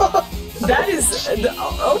 That is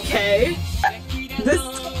okay.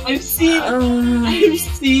 I've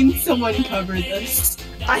seen someone cover this.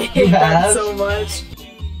 I hate that so much.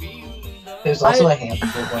 There's also a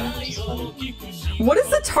handful one, which is funny. What is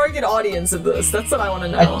the target audience of this? That's what I want to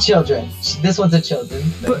know. Children. This one's a children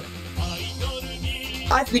thing.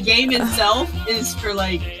 But the game itself is for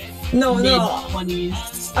like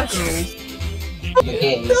mid-20s girls.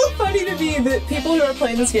 It's so funny to me that people who are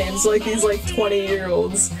playing this game, so like these like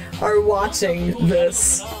 20-year-olds, are watching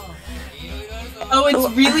this. Oh, it's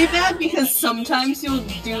really bad because sometimes you'll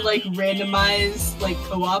do like randomized like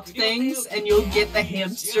co-op things and you'll get the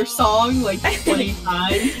hamster song like 20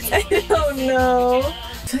 times. Oh no. I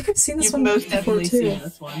feel like I've seen this one most before definitely too. Seen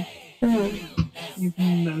this one. You've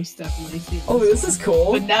most definitely seen this. Oh, this is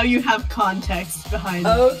cool. But now you have context behind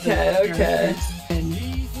Okay.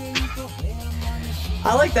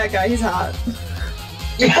 I like that guy, he's hot.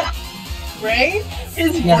 Yeah. Right?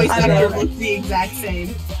 His voice actor looks the exact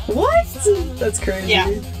same. What? That's crazy. Yeah.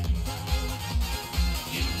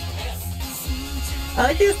 I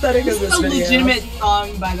like the aesthetic of this video. This is a legitimate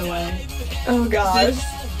song, by the way. Oh gosh.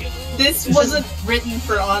 This wasn't written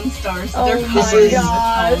for OnStars. Oh They're my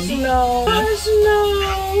gosh, no. Gosh,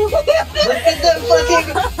 no. Look at the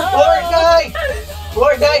fucking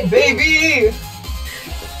Fortnite, baby!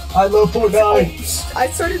 I love Fortnite! I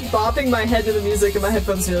started bopping my head to the music and my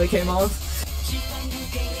headphones nearly came off.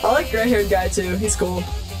 I like gray-haired guy too, he's cool.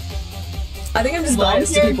 I think I'm just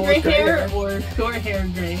biased to people with gray hair. Or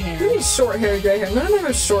short-haired gray hair. What do you mean short-haired gray hair? None of them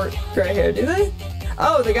have short gray hair, do they?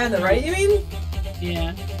 Oh, the guy on the right, you mean?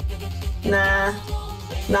 Yeah. Nah,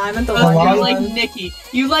 I meant the long one. You like Nikki.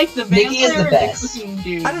 You like the vampire or the cooking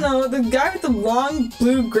dude? I don't know, the guy with the long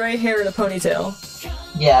blue gray hair and a ponytail.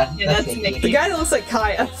 Yeah, that's Nikki. The guy that looks like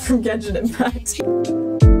Kaya from Genshin Impact.